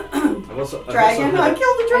I've also dragon. I had,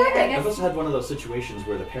 killed the dragon. I've also had one of those situations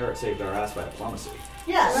where the parrot saved our ass by diplomacy.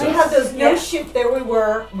 Yeah, So- we have those no Yeah. shit, there we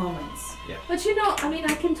were moments. But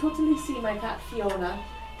I can totally see my cat Fiona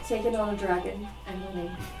taking on a dragon and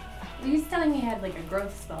winning. he was telling me he had like a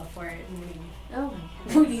growth spell for it. Oh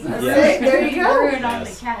When he That's Yeah. it, there you go. grew it on the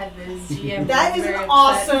Yes. cat, his GM That was is very an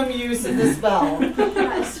upset. awesome use of the spell.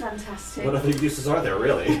 that is fantastic. What other uses are there,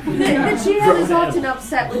 really? The GM is often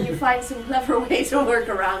upset when you find some clever way to work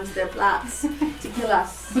around their plans to kill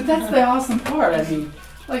us. But that's the awesome part. I mean,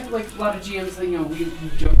 like a lot of GMs, we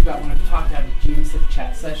joked about when we talked out of GMs at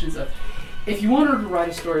chat sessions of, if you want to write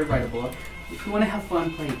a story, write a book. If you want to have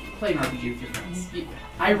fun, play an RPG with your friends.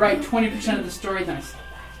 I write 20% of the story, then I stop.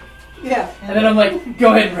 Yeah. And then I'm like,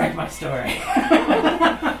 go ahead and write my story.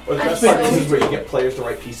 Or the best part is where you get players to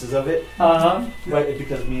write pieces of it. Right,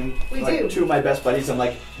 because me and We like, do. two of my best buddies, I'm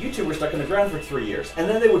like, you two were stuck in the ground for 3 years. And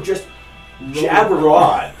then they would just jabber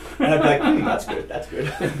on. And I'd be like, that's good, that's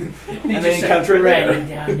good. And then encounter it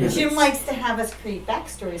later. Jim likes to have us create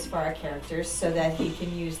backstories for our characters so that he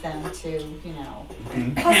can use them to,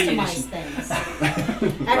 Mhm. customize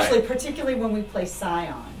things. Actually, particularly when we play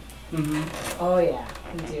Scion. Mhm. Oh yeah,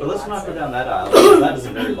 we do. But let's lots not go of- down that aisle, because that is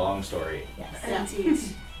a very long story. Yes. Indeed.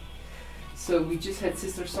 So we just had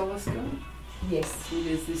Sister Solace go. Yes. It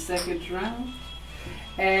is the second round.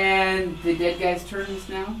 And the dead guy's turn is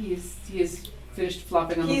now. He is finished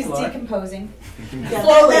flopping on He's the floor. decomposing. Yeah,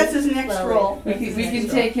 Slowly. that's his next Slowly. roll. We can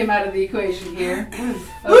take him out of the equation here.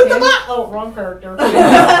 Loot the Okay. bot! Oh, wrong character.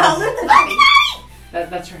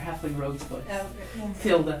 That's her halfling rogue's voice. Oh, yeah.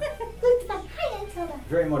 Tilda.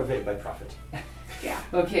 Very motivated by profit. Yeah.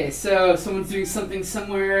 Okay, so someone's doing something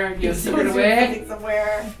somewhere. You have secret Someone's doing away. something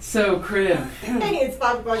somewhere. So Krim, Hey, it's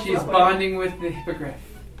not going she's that way. bonding with the hippogriff.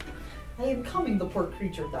 I am calming the poor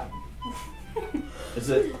creature down. Is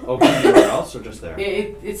it open anywhere else or just there?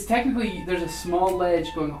 It's technically, there's a small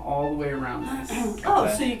ledge going all the way around this. Oh,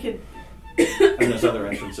 Okay. so you could. And there's other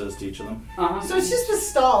entrances to each of them. So it's just a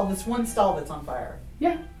stall, this one stall that's on fire.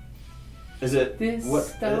 Yeah. Is it This what?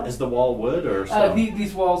 stuff. Is the wall wood or stone?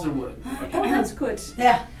 These walls are wood. Oh, that's good.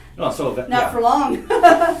 Yeah. No, so Not yeah, for long.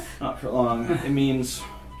 not for long. It means,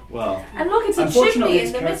 well, And look, it's a Unfortunately, chimney in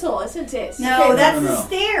it's the car- middle, isn't it? No, Okay, that's no, the no. The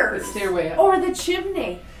stairs. stairway up. Or the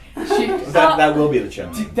chimney. that will be the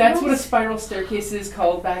chimney. That's what a spiral staircase is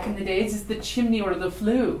called back in the days. Is the chimney or the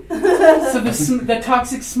flue. So the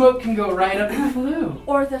toxic smoke can go right up the flue.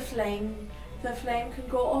 Or the flame. The flame can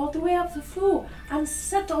go all the way up the flue and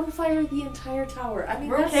set on fire the entire tower. I mean,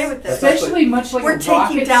 We're that's okay with this. That's Especially much like We're a taking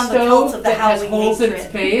rocket down the cult stove of the that has Halloween holes in its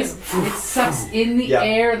hatred. base. It sucks in the Yeah.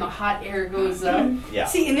 air and the hot air goes up. Yeah.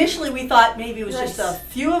 See, initially we thought maybe it was just a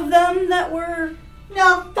few of them that were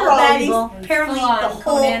No, they're all baddies. evil. Apparently, Full on the whole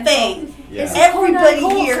Conan thing. Yeah. Everybody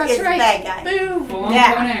Conan here Cold, is that's right. bad guy. boom. Full on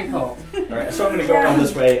Yeah. Conan cult. All right. So I'm going to go around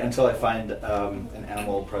this way until I find an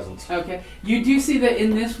animal presence. Okay. You do see that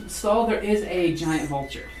in this stall there is a giant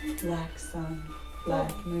vulture. Black sun,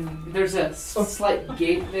 black moon. There's a slight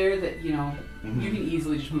gate there that, you know, Mhm. you can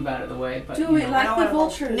easily just move out of the way. But Do you we know. I like don't the wanna-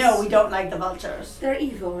 vultures? No, we don't like the vultures. They're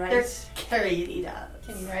evil, right? They're carrion eaters.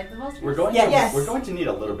 Can you ride the vultures? We're going. Yeah, to, yes. We're going to need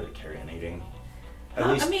a little bit of carrion eating. At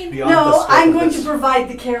I least mean, beyond the No, scope I'm of going this. to provide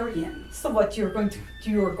the carrion. So what? You are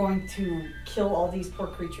going to kill all these poor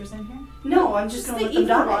creatures in here? No, I'm just Just going the to let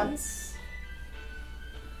them evil die. ones.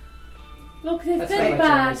 Look, they've That's been why I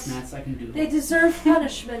bad. like Mats, I can do They that. deserve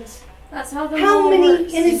punishment. That's how the How law many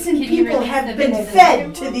works. innocent Can you people release have them been into the fed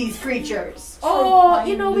nether to world? these creatures? Oh,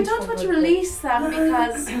 you know, we don't want to release them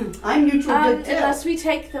because I'm neutral good too. unless we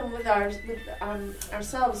take them with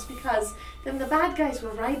ourselves, because then the bad guys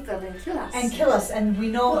will ride them and kill us. And kill us, and we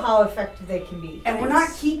know how effective they can be. And we're not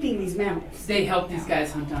keeping these mammals. They help these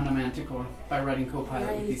guys hunt down a manticore by running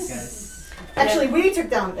co-pilot with these guys. Actually, we took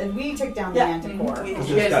down the Yeah. manticore. Because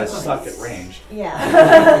You these guys guys look suck like- at range.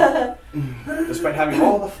 Yeah. Despite having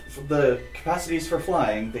all the capacities for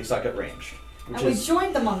flying, they suck at range. Which And we is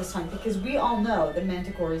joined them on this time because we all know the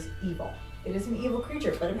manticore is evil. It is an evil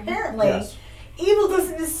creature, but apparently, yes. evil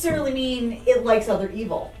doesn't necessarily mean it likes other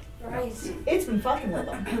evil. Right. It's been fucking with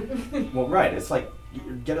them. Well, right. It's like you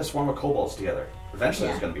get a swarm of kobolds together. Eventually,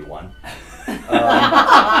 Yeah. there's going to be one.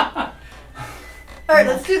 All right,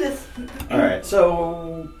 let's do this. All right.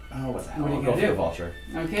 So, what the hell? What are you I'll gonna go for do? the vulture.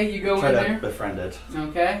 Okay, you go Try in to there. befriend it.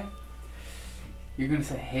 Okay. You're gonna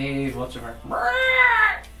say, "Hey, vulture."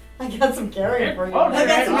 I got some carrion for you. Oh, I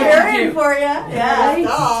got some Oh, carrion cute. for you. Yeah.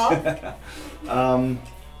 Duh.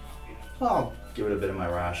 Well, I'll give it a bit of my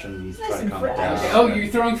ration. He's Nice trying to and calm it fresh. down. Okay. Oh, you're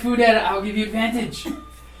throwing food at it. I'll give you advantage.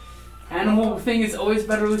 Animal thing is always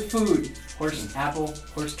better with food. Horse apple,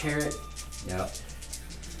 horse carrot, Yeah. Or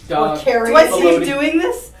dog. carrion. Do I see you Loading. doing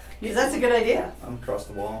this? Because that's a good idea. I'm across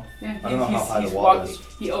the wall. Yeah, I don't know how he's- high the he's wall walking- is.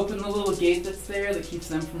 He opened the little gate that's there that keeps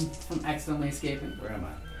them from accidentally escaping. Where am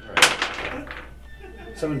I? Right.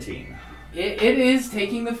 17. It is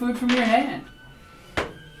taking the food from your hand.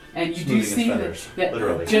 And you do Smoothing its see feathers, that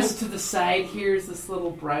literally. just to the side here is this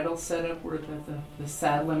little bridle setup where the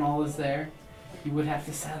saddle and all is there. You would have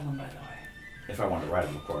to saddle him, by the way. If I want to ride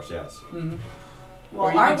him, of course, yes. Mm-hmm. Well,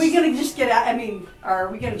 Or you aren't can we going to just get out? I mean, are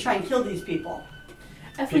we going to try and kill these people?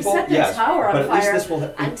 If we People, set the yes, tower on but at least fire this will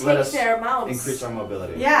and let take us their mounts. increase our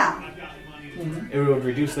mobility. Yeah. Mm-hmm. It would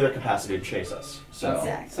reduce their capacity to chase us. So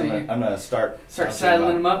Exactly. So I'm gonna start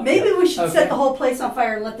saddling them up. Maybe we should Okay. set the whole place on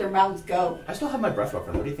fire and let their mounts go. I still have my breath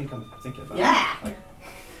weapon. What do you think I'm thinking about? Yeah.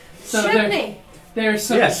 So there, Chimney. there's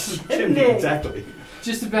some, Yes, chimney, exactly.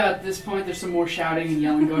 just about this point, there's some more shouting and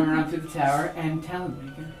yelling going around through the tower. And Talon, what are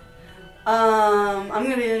you gonna do? I'm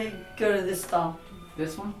going to go to this stall.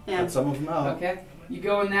 This one? Yeah. Let some of them out. Okay. You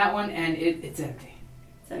go in that one, and it's empty.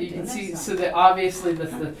 It's empty. You can This see, one. so that obviously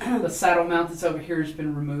the saddle mount that's over here has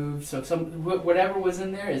been removed. So whatever was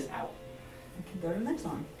in there is out. I can go to the next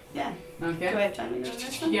one. Yeah. Do I Okay. have time to go to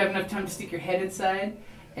this one? You have enough time to stick your head inside,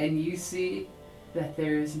 and you see that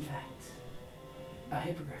there is in fact a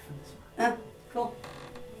hippogriff in this one. Cool.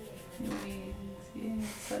 Yeah,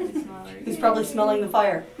 slightly smaller. He's probably smelling the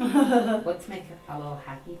fire. Let's make a little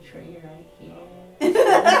happy tree right here.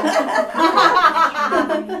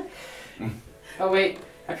 Oh wait,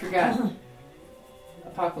 I forgot.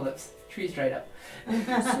 Apocalypse. Trees dried up. It's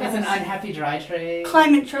an unhappy dry tree.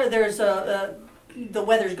 Climate, there's the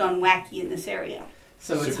weather's gone wacky in this area.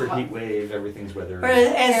 So it's super hot. heat wave. Everything's weathered. Or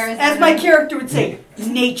as my character would say,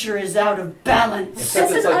 nature is out of balance. Except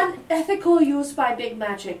This it's is like, unethical use by big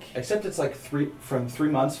magic. except it's like 3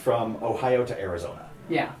 months from Ohio to Arizona.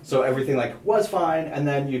 Yeah, So everything was fine, and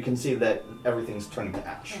then you can see that everything's turning to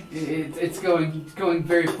ash. it's going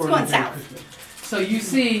very poorly. going very south. quickly. So you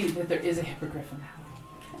see that there is a hippogriff in the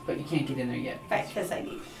alley, but you can't get in there yet. Right, because I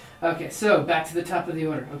need. Okay, so back to the top of the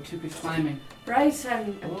order. Otuk is climbing. Right,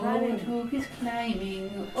 I'm climbing. Otuk is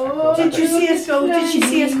climbing. Oh, Did you see us go? Did she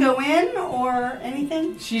see us climbing. go in or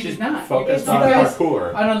anything? She She's did not. focused You on guys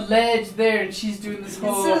parkour. on a ledge there, and she's doing this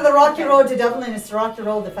whole. Instead of the Rocky Road to Dublin, it's the Rocky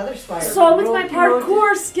Road to Featherspire. So with my Rocky Road to-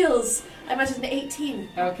 parkour skills, I'm at an 18.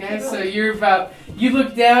 Okay, so you're about. You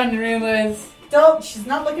look down and realize Don't. She's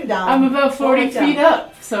not looking down. I'm about 40 Don't look feet down.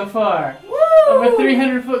 up so far Woo! of a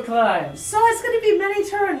 300-foot climb. So it's going to be many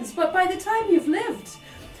turns, but by the time you've lived,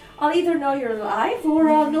 I'll either know you're alive or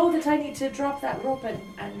I'll know that I need to drop that rope and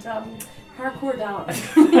parkour down.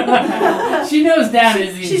 She knows down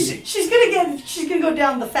is easy. She's gonna go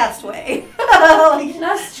down the fast way.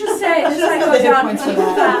 Let's just say this She I doesn't go have the down hit points too for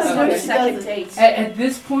that. fast Okay. on the She second doesn't. date. At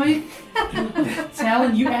this point,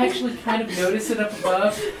 Talon, you actually kind of notice it up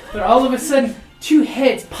above, but all of a sudden, 2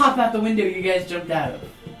 heads pop out the window you guys jumped out of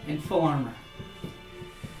in full armor.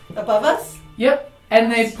 Above us? Yep,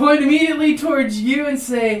 and they point immediately towards you and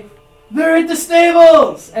say, "They're at the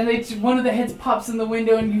stables!" And one of the heads pops in the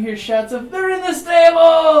window and you hear shouts of, "They're in the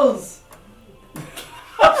stables!"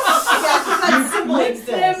 Yeah, that symbol Give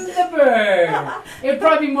them exists. the bird. It'd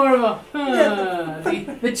probably be more of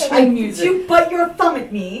a, the chime music. You bite your thumb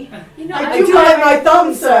at me. You know, I do have my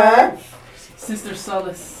thumb, sir. Sister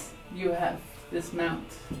Solace, you have this mount.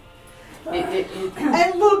 It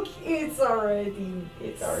And look, it's already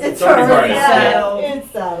It's already already saddled. saddled.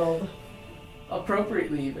 It's saddled.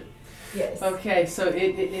 appropriately even. Yes. Okay, so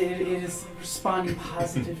it is responding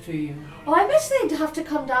positive to you. Oh, I bet they'd have to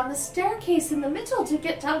come down the staircase in the middle to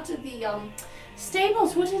get down to the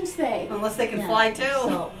stables, wouldn't they? Unless they can Yeah. fly too.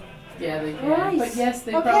 So, Yeah, they can. Right. But yes,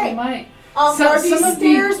 they Okay. probably might. are Some these of the-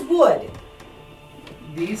 stairs wood?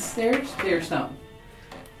 These stairs, they're stone.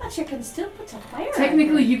 But you can still put a fire.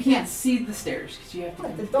 Technically, under. you can't see the stairs because you have to.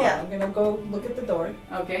 At the door. Yeah. I'm gonna go look at the door.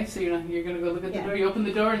 Okay, so you're gonna go look at the Yeah. door. You open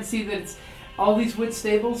the door and see that it's all these wood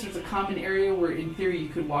stables. There's a common area where, in theory, you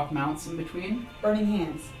could walk mounts in between. Burning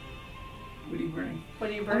hands. What are you burning? What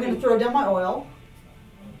are you I'm gonna burning? throw down my oil.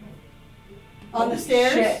 On the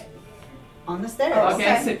stairs. Shit. On the stairs. Oh,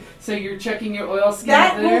 okay, so you're checking your oil skin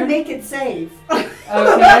That there. will make it safe. Okay.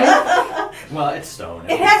 Well, it's stone.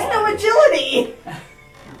 It has no agility.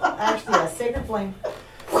 Actually, a sacred flame.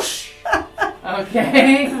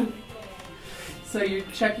 Okay. So you're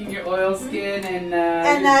checking your oil skin and.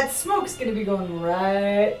 And that smoke's gonna be going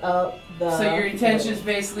right up the. So your intention is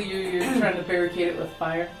basically you're trying to barricade it with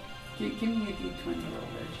fire. Give me a D20 roll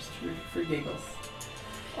there, just for giggles.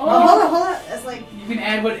 Oh, hold on. It's like You can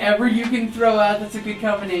add whatever you can throw out that's a good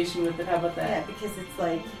combination with it. How about yeah, that? because it's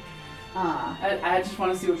like I just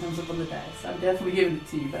want to see what comes up on the dice. I'm definitely giving it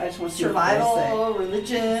to you, but I just want to see what the dice Survival,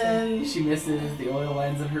 religion. say. She misses. The oil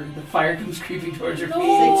lands on her. The fire comes creeping towards her feet.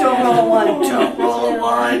 Don't roll a one. Don't roll a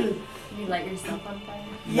one. You light yourself on fire?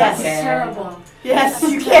 Yes. Okay. Terrible. Yes,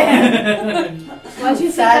 you can. Why do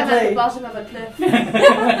you think I'm at Sadly. the bottom of a cliff?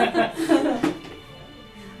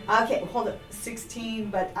 okay. Hold it. 16,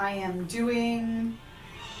 but I am doing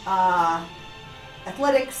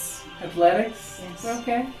athletics. Athletics. Yes.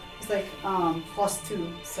 Okay. It's like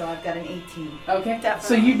 +2, so I've got an 18. Okay. So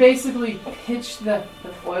Definitely. you basically pitch the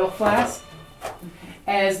oil flask.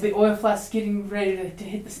 As the oil flask is getting ready to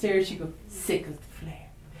hit the stairs, you go, "Sick of the flare."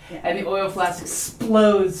 Yeah. And the oil flask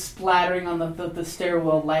explodes, splattering on the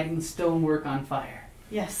stairwell, lighting the stonework on fire.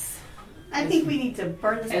 Yes. I think we need to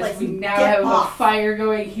burn this place As we and now get have a off. fire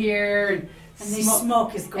going here. And the Smoke-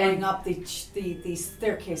 smoke is going and- up the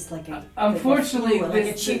staircase like a Unfortunately, like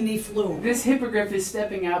a this- chimney flue. This hippogriff is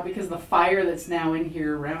stepping out because of the fire that's now in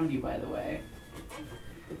here around you, by the way.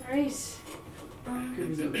 Right.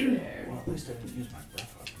 Who's over there? Well, at least I didn't use my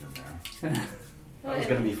breath weapon in there. That was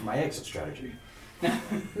going to be for my exit strategy.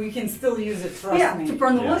 We can still use it. Trust Yeah, me. to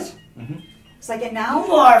burn the Yes. wood. It's like it now.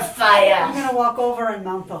 More I'm fire. gonna walk over and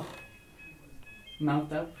mount up.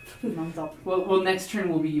 Mount up. Mount up. Well, next turn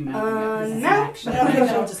will be you mounting up. This is an no. action.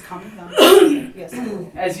 It'll just come down. Yes.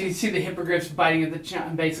 As you see the hippogriff's biting at the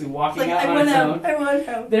and basically walking Like out I on want its out. own. I want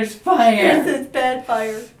out. There's fire. It's bad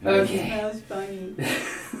fire. Okay. Smells funny.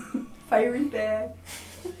 Fire is bad.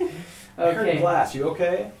 I heard Okay. glass. You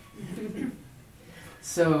okay?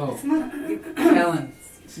 So, Ellen,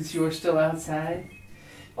 since you are still outside,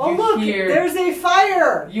 Oh You look! hear- There's a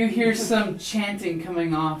fire. you hear some chanting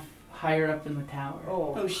coming off higher up in the tower.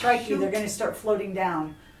 Oh, shoot. crikey, they're going to start floating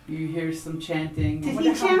down. You hear some chanting. Did What he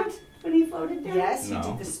the hell? chant when he floated down? Yes, he No.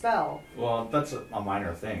 did the spell. Well, that's a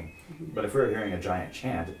minor thing. But if we're hearing a giant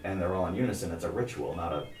chant and they're all in unison, it's a ritual,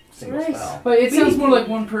 not a single Right. spell. But it sounds more like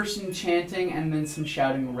one person chanting and then some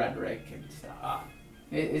shouting rhetoric and stuff.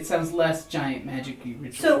 It sounds less giant magic-y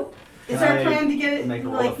ritual. So, is Can our I plan to get it, Make a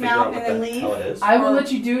roll to like, figure out mount what and then the leave? hell it is. I will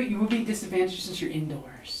let you do it. You will be disadvantaged since you're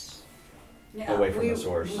indoors. Yeah, Away from the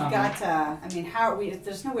source. We Uh-huh. got to, I mean, how are we,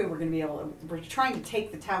 there's no way we're going to be able to, we're trying to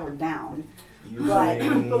take the tower down. Using, Right.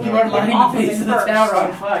 You are Get lighting off the of base it of the first. tower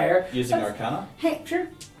on fire. using Arcana? Hey, Sure.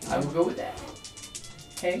 I will go with that.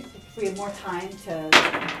 Okay. if we had more time to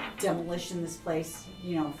demolition this place,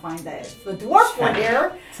 you know, find the dwarf one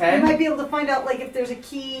here, we 10. might be able to find out, like, if there's a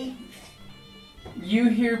key. You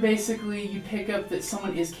hear basically, you pick up that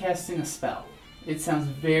someone is casting a spell. It sounds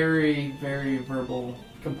very, very verbal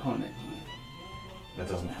component. That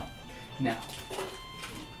doesn't help. No.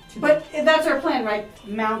 But that's our plan, right?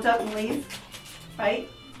 Mount up and leave, right?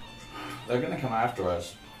 They're gonna come after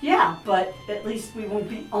us. Yeah, but at least we won't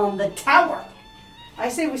be on the tower. I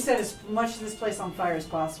say we set as much of this place on fire as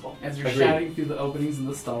possible. As you're Agreed. shouting through the openings in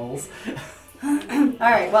the stalls. All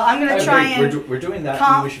right. Well, I'm gonna try and We're doing that,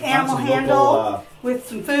 calm and we should find animal some handle local, with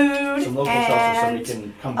some food some local shelter so we and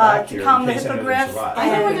can come back to here calm in the case any of them hippogriff. survive. I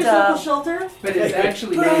know where And, there's local shelter. But it's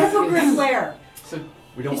actually Put a hippogriff it's- where? So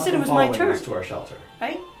We don't You want said it them was my following turn. us to our shelter.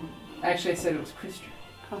 right. actually I said it was Christian.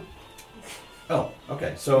 Oh,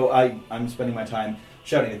 okay. So I'm spending my time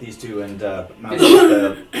shouting at these two and mounting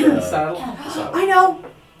the Saddle. saddle. I know.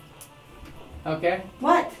 Okay.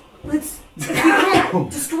 What? Let's.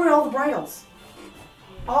 Destroy all the bridles.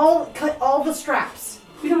 Cut all the straps.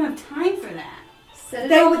 We don't have time for that. Set it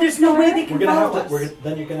They, on there's no way fire. they We're can gonna follow have us. to.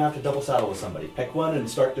 Then you're gonna have to double saddle with somebody. Pick one and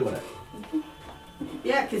start doing it.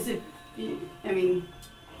 Yeah, because I mean,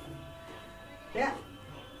 Yeah.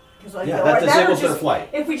 'Cause like, Yeah, or that or disables their just- flight.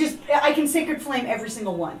 If we just, I can sacred flame every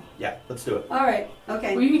single one. Yeah, let's do it. all right,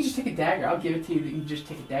 okay. Well, you can just take a dagger. I'll give it to you. You can just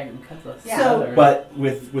take a dagger and cut the Yeah. So- other. But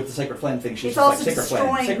with the sacred flame thing, she's It's just like also sacred flame,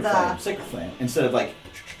 destroying sacred the- flame, sacred flame, instead of like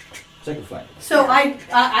sacred flame. So I'm right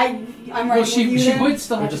well, with she you she then? would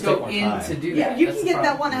still Or have to just go take more in time. to do Yeah, that. you That's can the get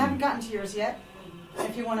that problem. one. I haven't gotten to yours yet.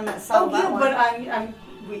 If you want to Oh sell that yeah, one.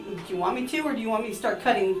 but do you want me to, or do you want me to start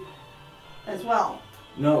cutting as well?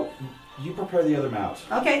 No, you prepare the other mount.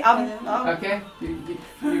 Okay, I'll Okay.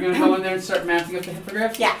 You're gonna go in there and start mounting up the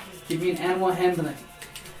hippogriff. Yeah. Give me an animal handling.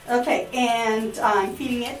 okay, and I'm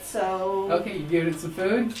feeding it, so. Okay, you give it some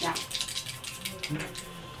food. Yeah.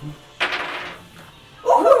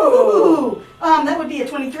 Ooh! That would be a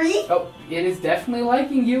 23. Oh, it is definitely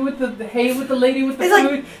liking you with the hay with the lady with the It's like,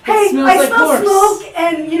 food. hey, it smells I like smell horse. smoke,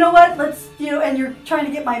 and you know what? And you're trying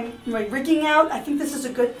to get my rigging out. I think this is a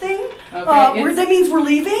good thing. Okay, That means we're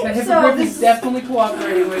leaving. the So hippogriff this is is definitely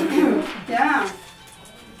cooperating with you. yeah.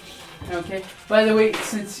 Okay. By the way,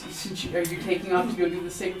 since are you taking off to go do the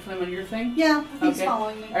sacred flame on your thing? Yeah, he's Okay.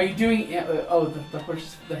 following me. Are you doing? The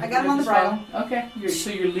horse. The I got him on the hippogriff is following? Okay. So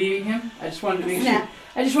you're leading him. I just wanted to make Yeah. sure.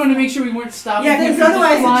 I just wanted to make sure we weren't stopping Yeah, him because from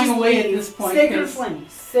otherwise just flying it's just away at leave. this point. Sacred 'cause- flame.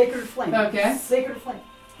 Sacred flame. Okay. Sacred flame.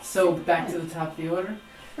 So back to the top of the order.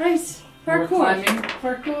 Right. More Parkour. climbing.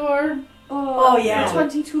 Parkour. Oh, yeah.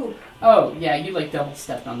 22. Oh yeah, you like double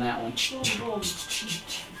stepped on that one. She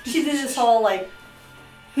did this whole like,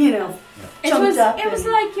 you know, It jumped was up. it was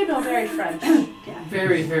and- like, you know, very French. yeah.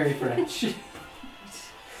 Very, very French.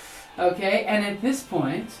 Okay, and at this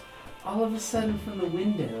point, all of a sudden from the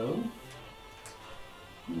window,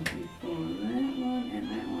 before that one and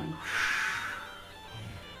that one.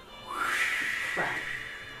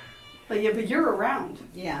 But you're around.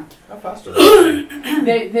 Yeah. How fast are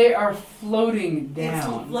they? They are floating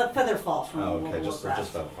down. It's let feather fall from Oh, the okay, little just wrap. that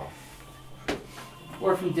fall.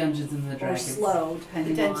 Or from Dungeons and the Or Dragons. slow, The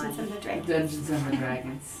depending Dungeons on. and the Dragons. Dungeons and the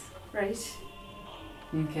Dragons. Right.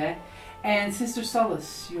 Okay. And Sister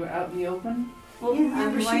Solace, you are out in the open? Well, Yeah, remember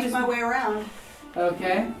I'm she winding was my way around.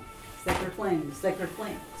 Okay. Sacred flames. Sacred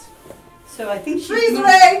flames. So I think she's Freeze moved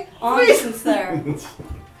ray! on Freeze! since there.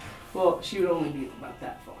 Well, she would only be about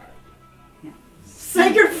that far.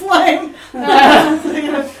 Sacred flame!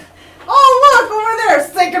 Oh, look over there!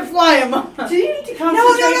 Sacred flame! Do you need to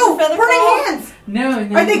concentrate No! for feather Burning fall? hands!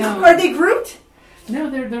 No. Are they grouped? No,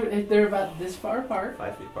 they're about this far apart.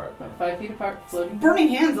 5 feet apart. About 5 feet apart, floating. Burning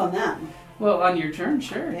hands on them. Well, on your turn,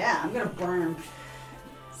 sure. Yeah, I'm gonna burn them.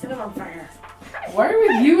 Set them on fire. Why are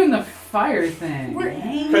with you in the fire thing?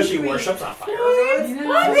 Because she worships on fire. You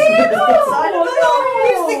know? He's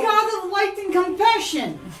the god of light and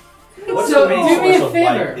compassion. What's So, the main do me source a of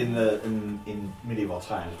favor. light in medieval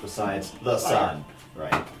times besides the sun,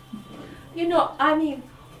 right? You know, I mean,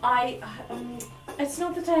 It's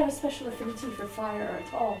not that I have a special affinity for fire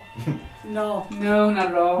at all. No. No, not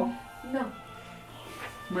at all. No.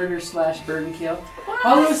 Murder / burn kill.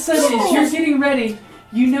 All of a sudden, as you're getting ready,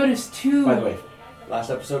 you notice two. By the way, last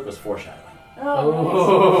episode was foreshadowing.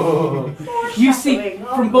 Oh. Foreshadowing. You see,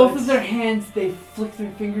 Oh, from both good. of their hands, they flick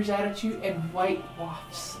their fingers out at you, and white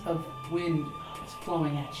wafts of wind is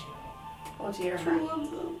flowing at you. Oh dear.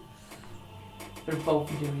 They're both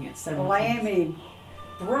doing it several Well, I times. am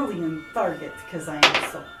a brilliant target because I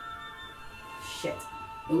am so shit.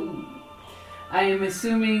 Ooh. I am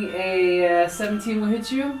assuming a 17 will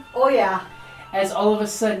hit you, Oh yeah. as all of a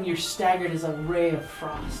sudden you're staggered as a ray of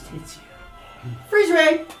frost hits you. Freeze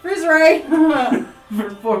ray. Freeze ray. For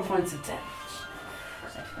 4 points of damage.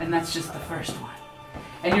 And that's just the first one.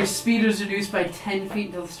 And your speed is reduced by 10 feet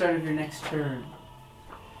until the start of your next turn.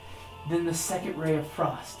 Then the second ray of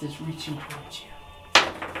frost is reaching towards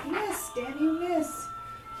you. Miss, damn you miss.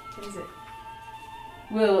 What is it?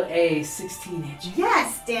 Will a 16 hit you?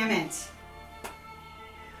 Yes, damn it.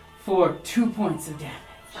 For 2 points of damage.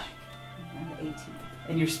 I'm 18.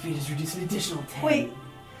 And your speed is reduced an additional 10. Wait,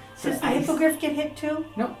 So does the ice- hippogriff get hit too?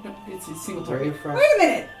 No, it's a single Ray target. of Frost. Wait a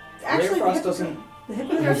minute. Ray Actually, of the Frost hippogriff- doesn't. The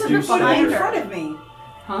hippogriff Reduce is behind in stagger. front her. of me.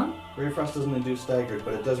 Huh? Ray of Frost doesn't induce staggered,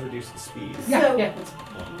 but it does reduce the speed. Yeah, So- yeah. It's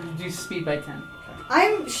reduce speed by 10.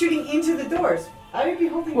 I'm shooting into the doors. I would be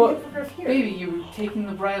holding Well, the hippogriff here. Baby, you were taking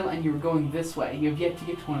the bridle and you were going this way. You have yet to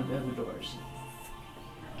get to one of the other doors.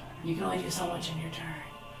 You can only do so much in your turn.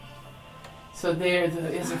 So there,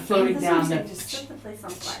 as they're floating down, the the Just set the place on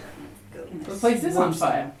fire. Go. place is on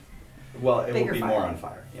fire. Well, it Bigger will be fire. more on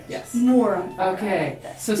fire. Yes. Yes. More on fire. Okay,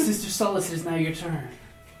 so Sister Solace, it is now your turn.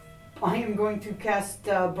 I am going to cast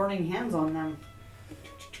Burning Hands on them.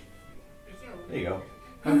 There you go.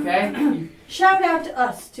 Okay? You, Shout out to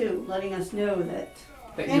us too, letting us know that.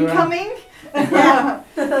 that you are- Incoming? Yeah.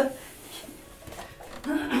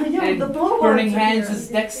 And the blowhards Burning are Hands here. is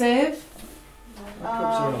deck save.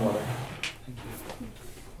 Cups are in water.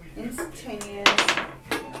 Instantaneous.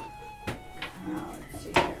 Let's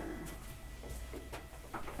see here.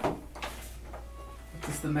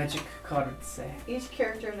 What's the magic card say? Each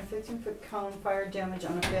character in a 15-foot cone fire damage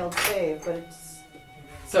on a failed save, but it's...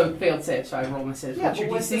 So failed save, so I roll my saves. Yeah, What's but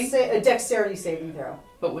your what's the DC? a dexterity saving throw?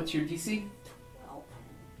 But what's your DC?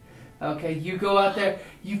 Okay, you go out there,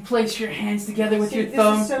 you place your hands together with See, your this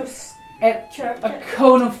thumb, is so... s- and a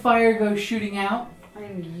cone of fire goes shooting out. I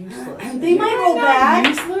am useless. They might roll bad.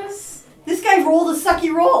 Useless? This guy rolled a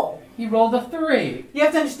sucky roll. He rolled a 3. You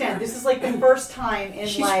have to understand, this is like the first time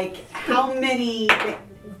in like how many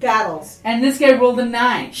battles. And this guy rolled a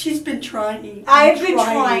 9. She's been trying. I've been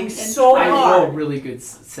trying and so I hard. roll really good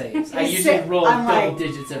saves. I You usually say- roll I'm double like-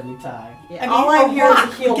 digits every time. Yeah, I mean, all I'm a here is a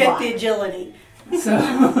rock heal would get bot. the agility.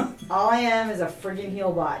 So, All I am is a friggin'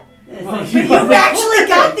 heal bot. It's Well, like, you- but you've actually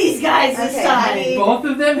got these guys this Okay, time. I need- both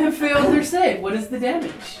of them have failed their save. What is the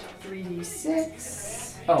damage?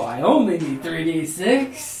 3d6. Oh, I only need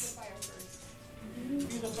 3d6.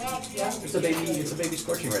 It's a baby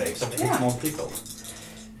scorching ray, except Yeah. it's multiple.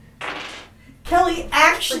 Kelly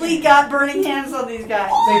actually got burning hands on these guys.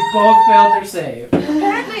 They both failed their save.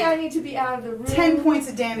 Apparently, I need to be out of the room 10 points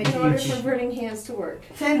of damage in order each. for burning hands to work.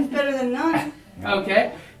 10's better than none.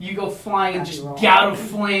 Okay, you go flying and just gout of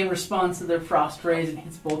flame responds to their frost rays and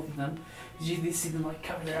hits both of them. You see them like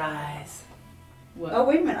cover their eyes. What? Oh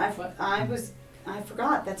wait a minute! What? I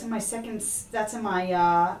forgot. That's in my second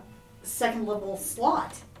level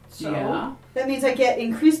slot. So, Yeah. That means I get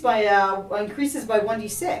increases by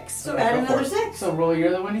 1d6. so Okay, add go another for it. 6. So roll your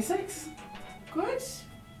other 1d6. Good.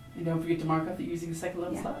 And don't forget to mark up that you're using the second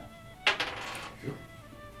level Yeah. slot.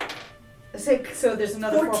 So there's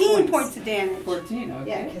another 14 4 points of damage. 14, okay.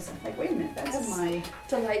 Yeah, because I'm like, wait a minute, that's my.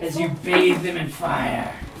 Delightful. As you bathe them in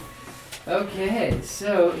fire. Okay,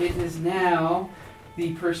 so it is now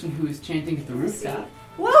the person who is chanting at the rooftop.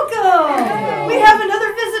 Welcome! We have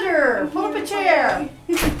another visitor. Pull up a chair.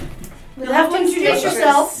 You'll have to introduce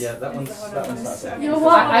yourself. Yeah, that one's not safe. You're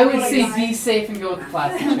welcome. I would say be safe and go with the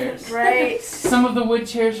plastic chairs. Right. Some of the wood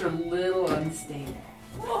chairs are a little unstable.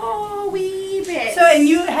 Oh, wee bit. So, and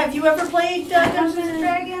have you ever played Dungeons and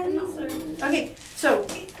Dragons? Or- Okay, so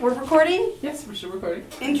we're recording. Yes, we're still recording.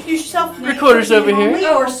 Introduce yourself. name, Recorder's over here. only,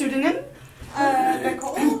 Or pseudonym.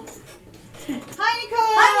 Nicole. Hi,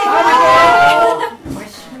 Nicole!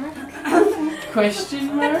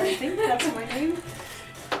 Question mark? I think that's my name.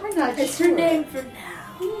 We're not It's sure. her name for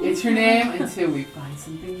now. It's her name until we find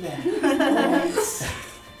something better.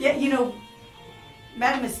 Yeah, you know,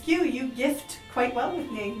 Madame Askew, you gift quite well with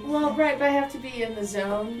names. Well, right, but I have to be in the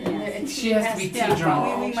zone. And Yes. and She has to be tea Yeah,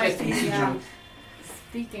 drunk. we She might has to be be, tea yeah. drunk.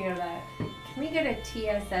 Speaking of that, Can we get a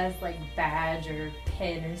TSS like badge or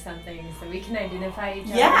pin or something so we can identify each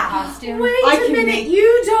other Yeah. in costume? Wait I a can minute, make-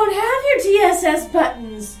 you don't have your TSS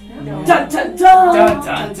buttons. No. Dun dun dun. Dun,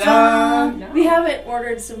 dun, dun. No. We haven't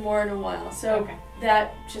ordered some more in a while, so Okay.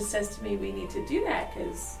 that just says to me we need to do that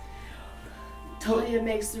because Talia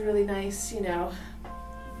makes the really nice,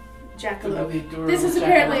 jackalope. Really adorable This is jackalope.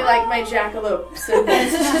 apparently like my jackalope. So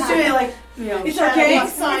It's just really like, It's shadow okay.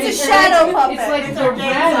 puppet. It's a shadow puppet. It's like It's the our gang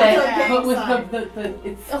rabbit, sign. but with Gang the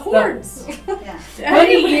it's the horns. Yeah.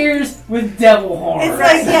 bunny ears with devil horns. It's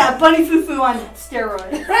like, yeah, Bunny Foo Foo on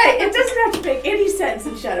steroids. Right, it doesn't have to make any sense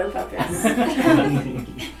in Shadow Puppets.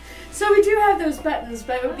 So we do have those buttons,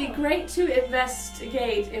 but it would be great to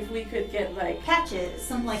investigate if we could get like Patches.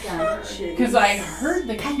 Some like a patches. Because I heard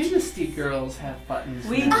the Kinesty girls have buttons.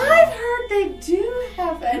 We- now. I've heard they do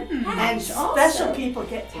have a And patch also. special people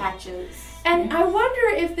get patches. And I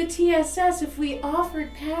wonder if the TSS, if we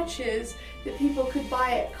offered patches that people could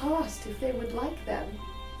buy at cost, if they would like them.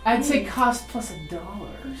 I'd say cost plus $1,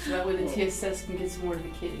 so that way the TSS can get some more to the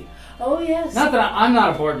kitty. Oh yes. Not that I'm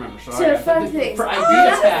not a board member, so So I fun but things. for Oh, idea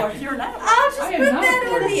that's pack. You're not. I'll just I put am not that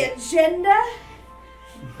on bored. the agenda.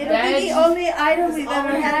 It'll be Badge- the only item we've all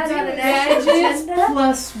ever we had do. on an actual Badges agenda.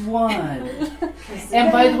 plus 1.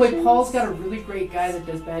 And by the way, Paul's got a really great guy that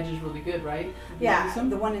does badges really good, right? You yeah, use them?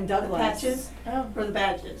 the one in The Douglas. patches Oh. or the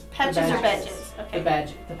badges? Patches badges. or badges?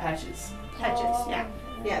 Okay. The patches. Patches, yeah.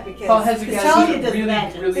 Yeah, because Paul has a It's guy telling who's you the really,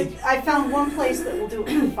 badges. really. I found one place that will do it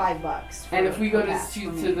for $5. And if we go to that for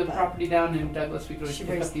me, the but- property down in Douglas, we could always She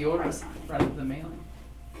pick up raised the the order price on it. rather than mailing.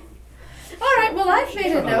 All right. Well, I've made a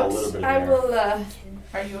Turn on a little note. bit of I air. will.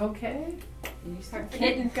 Are you okay?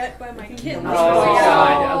 Getting gut by my kitten. Oh,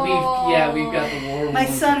 God. we've got the war My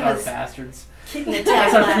wounds son with our was- bastards. Kitten attack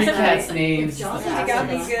That's our three last cats' night. names. Johnson The got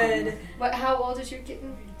me bastards. good. What? How old is your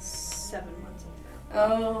kitten? 7 months old.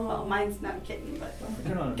 Well, Oh. mine's not a kitten, but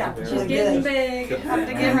Turn on got the the bear. She's really getting good. big. Have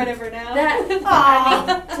to get rid of her now.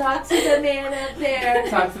 That. Talk to the man up there.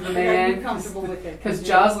 Talk to the Are you man. comfortable with it? Because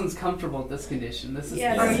Jocelyn's comfortable at this condition. This is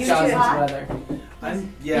Yes. this Are is you Jocelyn's too hot? weather.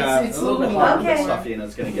 It's a a little bit little hard, Okay. but stuffy, and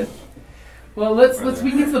it's gonna get. Well, let's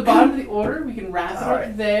we get to the bottom of the order. We can wrap it All up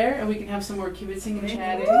right. there, and we can have some more kibitzing and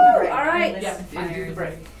chatting. All right. Yeah, and do the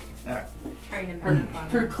break.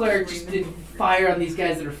 Her cleric just did fire on these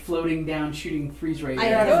guys that are floating down, shooting freeze rays. I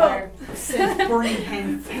You're on know. fire. Since burning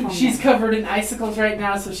hands. She's covered in icicles right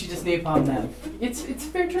now, so she just napalmed them. It's a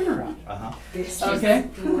fair turnaround. Okay.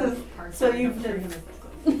 So you've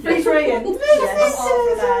freeze ray and yes, I'm all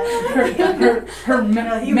for that. Her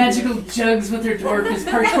magical jugs with her dwarf is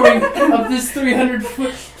parkouring up this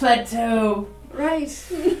 300-foot plateau. Right.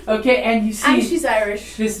 Okay, and you And see she's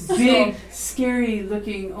Irish. this big,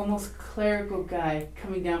 scary-looking, almost clerical guy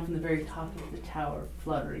coming down from the very top of the tower,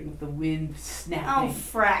 fluttering with the wind Oh, snapping.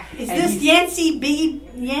 frack. Is And this he's- Yancey Bin?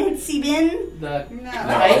 The No.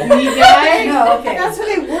 tiny guy. No, okay. That's who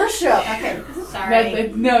they worship.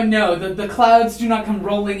 Okay. No, the clouds do not come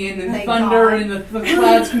rolling in, and Thank thunder, God. and the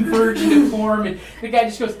clouds converge into form, and the guy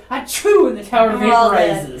just goes, achoo, and the tower We're all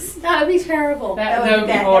dead. vaporizes. That would be terrible. That would be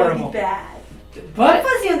bad. horrible. That would be bad. But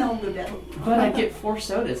Fuzzy on the older bit. I get 4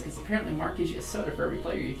 sodas, because apparently Mark gives you a soda for every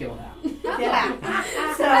player you kill now. Yeah.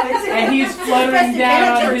 So it's And he's fluttering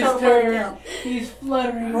down on his turn. He's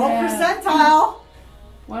fluttering Roll down. percentile.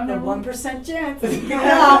 Why The not? 1% chance.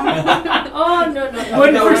 Oh no.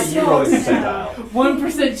 One No, percent. you roll the percentile.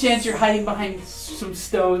 1% chance you're hiding behind some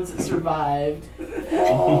stones that survived.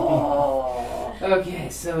 Oh. Okay,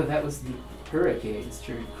 so that was the hurricane's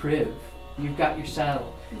turn. Kriv, you've got your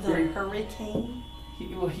saddle. The hurricane.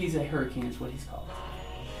 He's a hurricane is what he's called.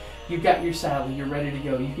 You've got your saddle. You're ready to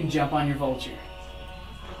go. You can jump on your vulture.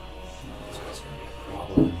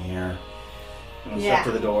 Problem in here. I'm gonna Yeah. step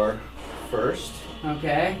to the door first.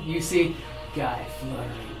 Okay, you see guy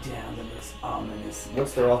fluttering down to this ominous.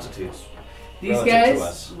 What's their altitudes? These relative guys, to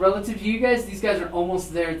us? relative to you guys, these guys are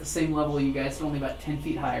almost there at the same level you guys, so only about 10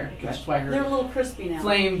 feet higher. Which is why They're a her little crispy now.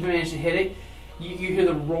 flame managed to hit it. You hear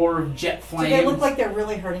the roar of jet Do flames. they look like they're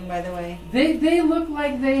really hurting, by the way? They look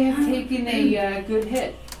like they have taken a good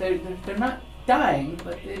hit. They're not dying,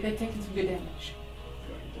 but they've taken some good damage.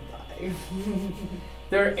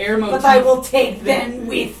 Their air motif. But I will take them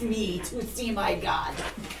with me to see my God,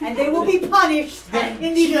 and they will be punished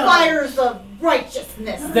in the fires of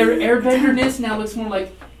righteousness. Their airbenderness now looks more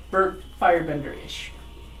like Bert Firebender-ish.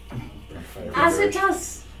 As it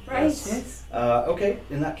does, right? Yes. Okay,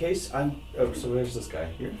 in that case, I'm. Oh, so where's this guy?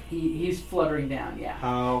 Here? He's fluttering down, yeah.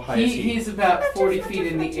 How high is he? He's about 40 feet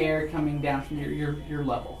in the air coming down from your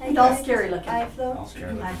level. And all scary looking. I float. I'll scare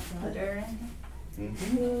them. I flutter.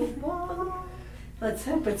 Mm-hmm. Let's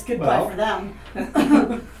hope it's goodbye Well. for them.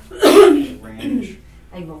 Range.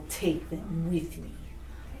 I will take them with me.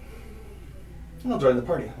 I'll join the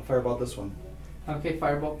party. I'll firebolt this one. Okay,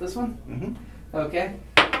 firebolt this one. Mm-hmm. Okay,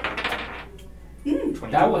 22.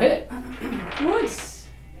 that will hit.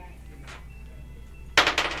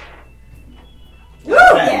 Good.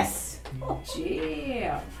 Yes.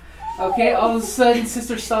 Yeah. Okay, all of a sudden,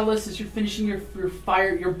 Sister Solace, as you're finishing your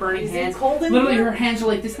fire, your burning Is it hands, cold in literally here? her hands are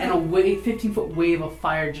like this, and a 15-foot wave of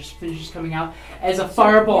fire just finishes coming out as a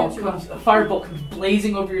firebolt comes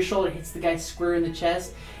blazing over your shoulder, hits the guy square in the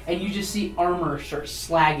chest, and you just see armor start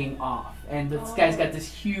slagging off, and this guy's got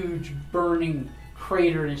this huge burning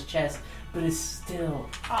crater in his chest, but is still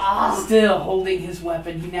holding his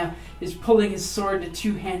weapon. He now is pulling his sword to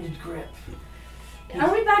two-handed grip.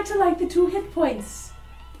 Are we back to like the 2 hit points?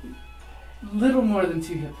 Little more than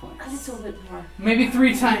 2 hit points. A little bit more. Maybe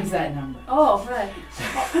 3 times that number. Oh, right.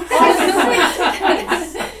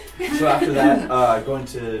 So after that, going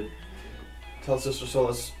to tell Sister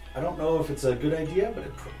Solace, I don't know if it's a good idea,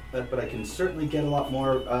 but I can certainly get a lot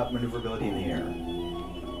more maneuverability in the air.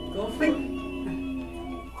 Go for it.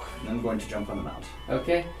 And I'm going to jump on the mount.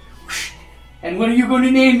 Okay. And what are you going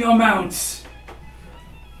to name your mount?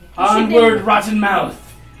 Onward, rotten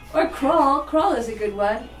mouth. Or crawl. Crawl is a good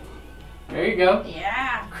one. There you go.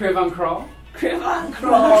 Yeah. Criv on crawl. Criv on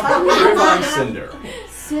crawl. Ribbon Cinder.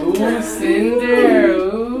 Ooh, cinder.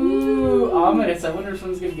 Ooh, ominous. I wonder if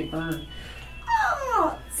someone's going to get burned.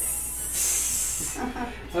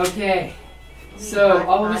 Okay. So,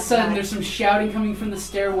 all of a sudden, there's some shouting coming from the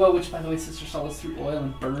stairwell, which, by the way, Sister Solace threw oil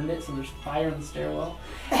and burned it, so there's fire in the stairwell.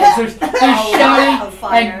 And there's shouting of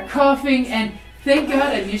fire. and coughing, and thank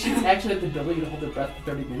God Initiates actually have the ability to hold their breath for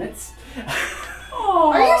 30 minutes.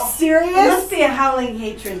 Are you It serious? must be a howling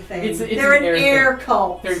hatred thing. It's They're an an air thing.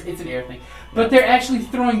 cult. It's an air thing. But they're actually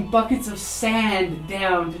throwing buckets of sand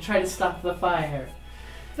down to try to stop the fire.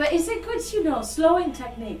 But is it good, slowing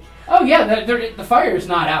technique? Oh yeah, the fire is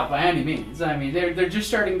not out by any means. I mean, they're just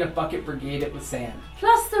starting to bucket brigade it with sand.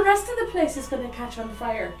 Plus, the rest of the place is going to catch on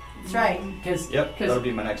fire. That's right. Yep, that'll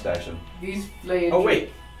be my next action. These flames. Oh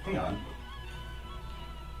wait, hang on.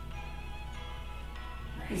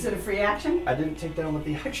 Is it a free action? I didn't take down what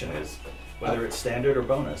the action is, whether it's standard or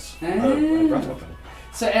bonus. Ah. Breath weapon.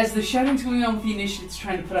 So as the shouting's going on with the initiates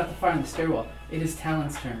trying to put out the fire on the stairwell, it is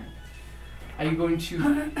Talon's turn. Are you going to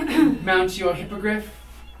mount your hippogriff?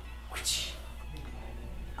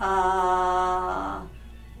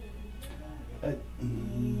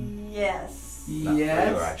 Yes. Not regular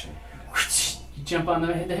Yes. action. You jump on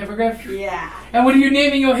the hippogriff? Yeah. And what are you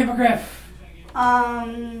naming your hippogriff?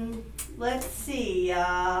 Let's see.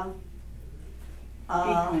 Onward,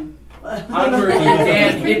 you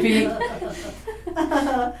damn hippie.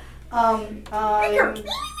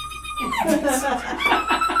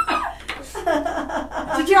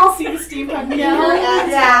 Did you all see the steampunk? No.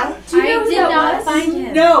 Yeah. Do you know I who did that not was? find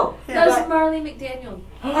him. No. That was But- Marley McDaniel.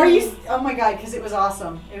 Are you? Oh my god! Because it was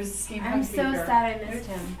awesome. It was a steampunk. I'm so speaker. sad I missed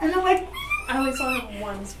him. And I'm like, I only saw her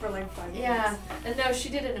once for like 5 minutes. Yeah, and no, she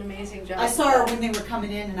did an amazing job. I saw her when they were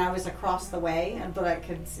coming in, and I was across the way, but I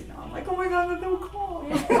could see. I'm like, oh my god, look how cool.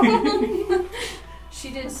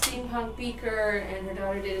 She did Steampunk Beaker, and her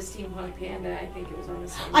daughter did a Steampunk Panda. I think it was on the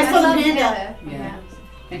same. I saw the love panda. Yeah.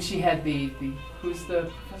 And she had the who's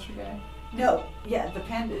the professor guy? No, yeah, the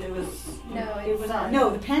panda. It was. No, It was it's on. No,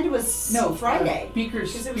 the panda was Friday.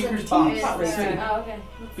 Beaker's 'Cause it was Beaker's a boss. TV It's, Sweetie. Oh, okay.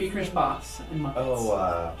 Beaker's boss and Muppets.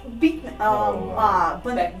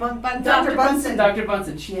 Dr. Bunsen. Dr.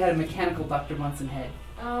 Bunsen. She had a mechanical Dr. Bunsen head.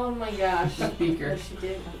 Oh my gosh. Beaker. Yes, she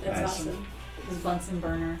did. That's Nice. awesome. It was Bunsen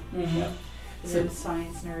burner. Mm-hmm. So- There's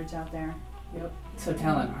science nerds out there. So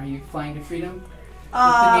Talon, are you flying to freedom?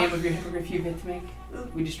 What's the name of your hippogriff you get to make?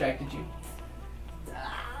 We distracted you.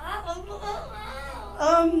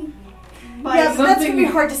 My Yeah, but that's something- gonna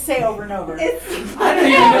be hard to say over and over. I don't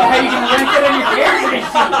even know how you can rank that on your character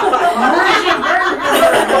sheet.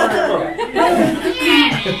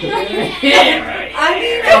 I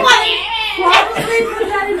mean, probably put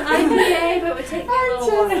that in IPA, but it would take me a little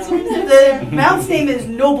while. The mount's name is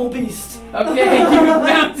Noble Beast. Okay, you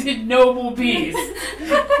mounted noble beast.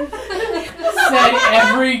 Said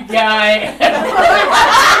every guy ever.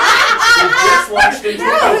 We just launched into the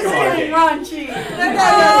That was Pokemon getting game. raunchy.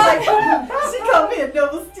 She called me a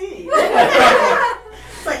noble steed.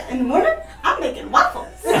 It's like, in the morning, I'm making waffles.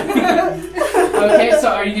 Okay, so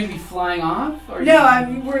are you going to be flying off? Or No,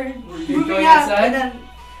 we're you moving going up. outside? And then,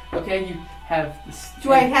 Okay, you have this.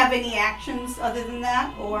 do I have any actions other than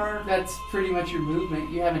that, or That's pretty much your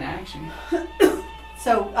movement. You have an action.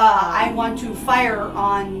 so? I want to fire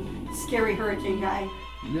on Scary Hurricane Guy.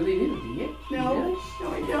 You really do you? No, Really?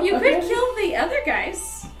 no, I don't. You Okay. could kill the other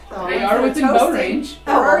guys. Oh, They are within bow range.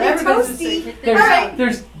 Oh, well, Already everybody's the toasty. same. There's, Alright.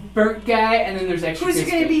 there's Burt guy, and then there's extra. Who's Kiss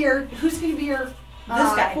gonna Guy. be your This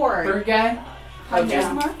guy. forward? Burt guy? Hunter's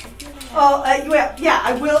Okay. mark? Oh, yeah,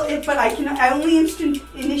 I will. But I only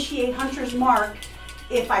initiate Hunter's Mark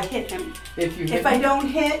if I hit him. If you hit If I him. don't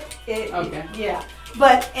hit, it. Okay. Yeah.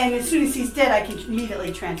 And as soon as he's dead, I can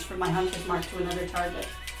immediately transfer my Hunter's Mark to another target.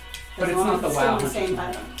 But As it's long not as the still WoW in the same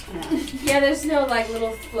Hunter's pattern. Yeah. Yeah, there's no like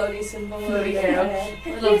little floaty symbol. Floaty arrow.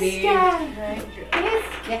 Little V. Right.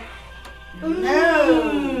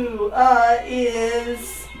 No.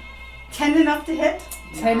 Is 10 enough to hit?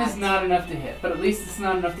 10 is not enough to hit, but at least it's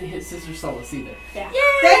not enough to hit Sister Solace either. Thank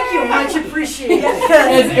you, much appreciated.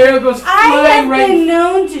 As arrow goes I flying have right. been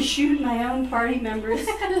known to shoot my own party members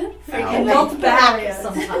in multiple areas.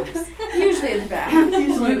 Sometimes. Usually in the back.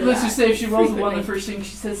 Usually Let's just say if she rolls a 1, the first thing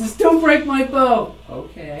she says is, "Don't break my bow."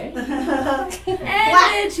 Okay. And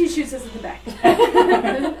then she shoots us in the back.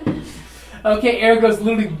 Okay, arrow goes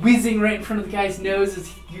literally whizzing right in front of the guy's nose as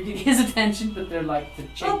you're getting his attention, but they're like the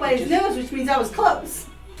chick. Oh, by his nose, which means I was close.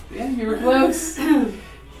 Yeah, you were close.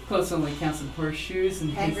 Close only counts in horseshoes and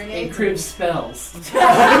Hand grenades. crib spells.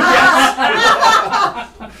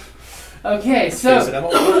 Okay, so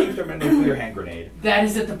Accidental thermonuclear hand grenade. that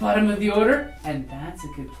is at the bottom of the order, and that's a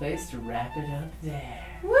good place to wrap it up there.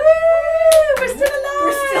 Woo! We're still alive.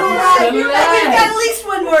 We're still alive. Still We've alive. got at least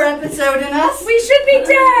one more episode in us. We should be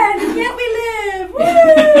dead, and yet we live. Woo!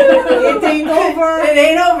 It ain't over. It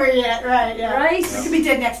ain't over yet, right? Yeah. Right? We could be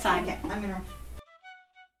dead next time. I'm gonna.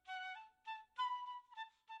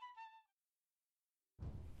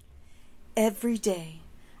 Every day,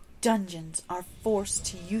 dungeons are forced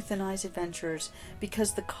to euthanize adventurers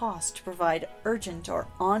because the cost to provide urgent or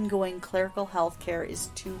ongoing clerical health care is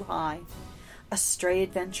too high. A stray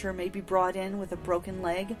adventurer may be brought in with a broken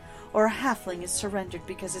leg, or a halfling is surrendered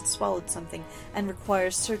because it swallowed something and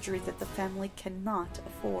requires surgery that the family cannot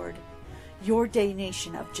afford. Your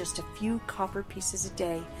donation of just a few copper pieces a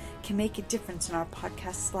day can make a difference in our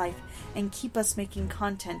podcast's life and keep us making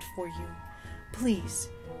content for you. Please,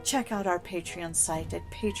 check out our Patreon site at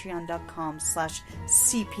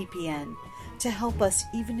patreon.com/cppn to help us,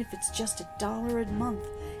 even if it's just $1 a month.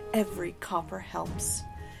 Every copper helps.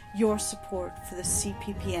 Your support for the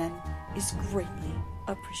CPPN is greatly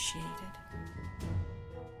appreciated.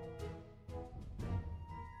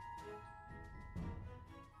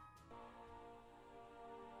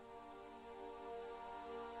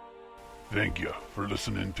 Thank you for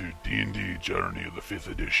listening to D&D Journey of the 5th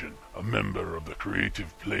Edition, a member of the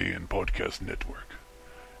Creative Play and Podcast Network.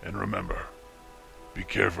 And remember, be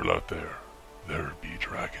careful out there. There be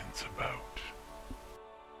dragons about.